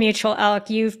 Fully mutual, Alec.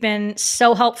 You've been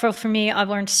so helpful for me. I've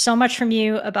learned so much from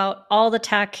you about all the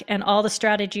tech and all the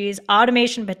strategies,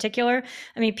 automation in particular.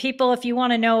 I mean, people, if you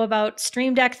want to know about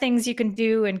Stream Deck things you can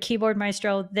do and Keyboard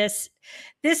Maestro, this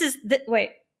is the,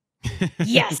 wait.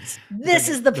 Yes, this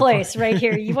is the place right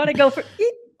here. You want to go for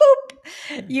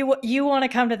boop. You want to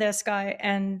come to this guy,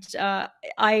 and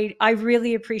I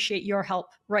really appreciate your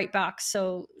help right back.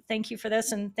 So thank you for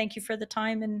this, and thank you for the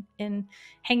time in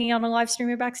hanging on a live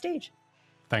Streamer Backstage.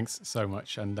 Thanks so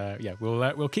much, and yeah,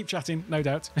 we'll keep chatting, no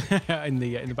doubt, in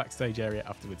the backstage area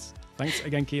afterwards. Thanks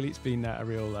again, Keely. It's been a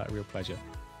real pleasure.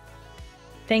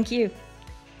 Thank you.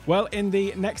 Well, in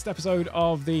the next episode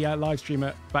of the Live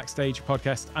Streamer Backstage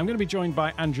podcast, I'm going to be joined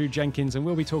by Andrew Jenkins, and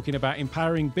we'll be talking about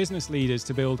empowering business leaders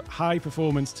to build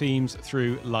high-performance teams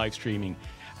through live streaming.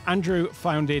 Andrew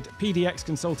founded PDX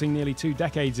Consulting nearly 2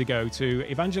 decades ago to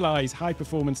evangelize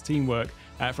high-performance teamwork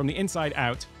from the inside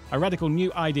out, a radical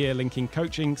new idea linking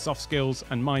coaching, soft skills,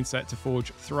 and mindset to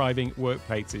forge thriving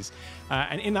workplaces.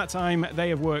 And in that time, they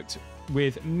have worked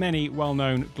with many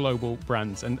well-known global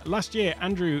brands. And last year,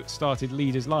 Andrew started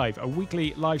Leaders Live, a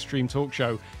weekly live stream talk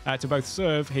show to both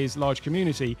serve his large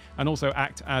community and also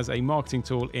act as a marketing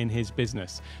tool in his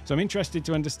business. So I'm interested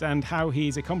to understand how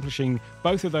he's accomplishing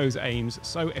both of those aims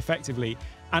so effectively,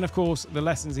 and of course, the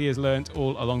lessons he has learnt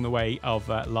all along the way of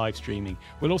live streaming.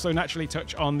 We'll also naturally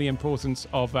touch on the importance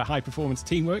of high-performance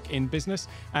teamwork in business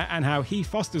and how he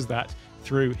fosters that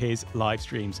through his live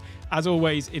streams. As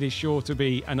always, it is sure to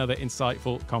be another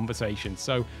insightful conversation.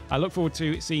 So I look forward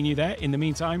to seeing you there. In the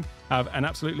meantime, have an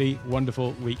absolutely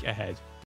wonderful week ahead.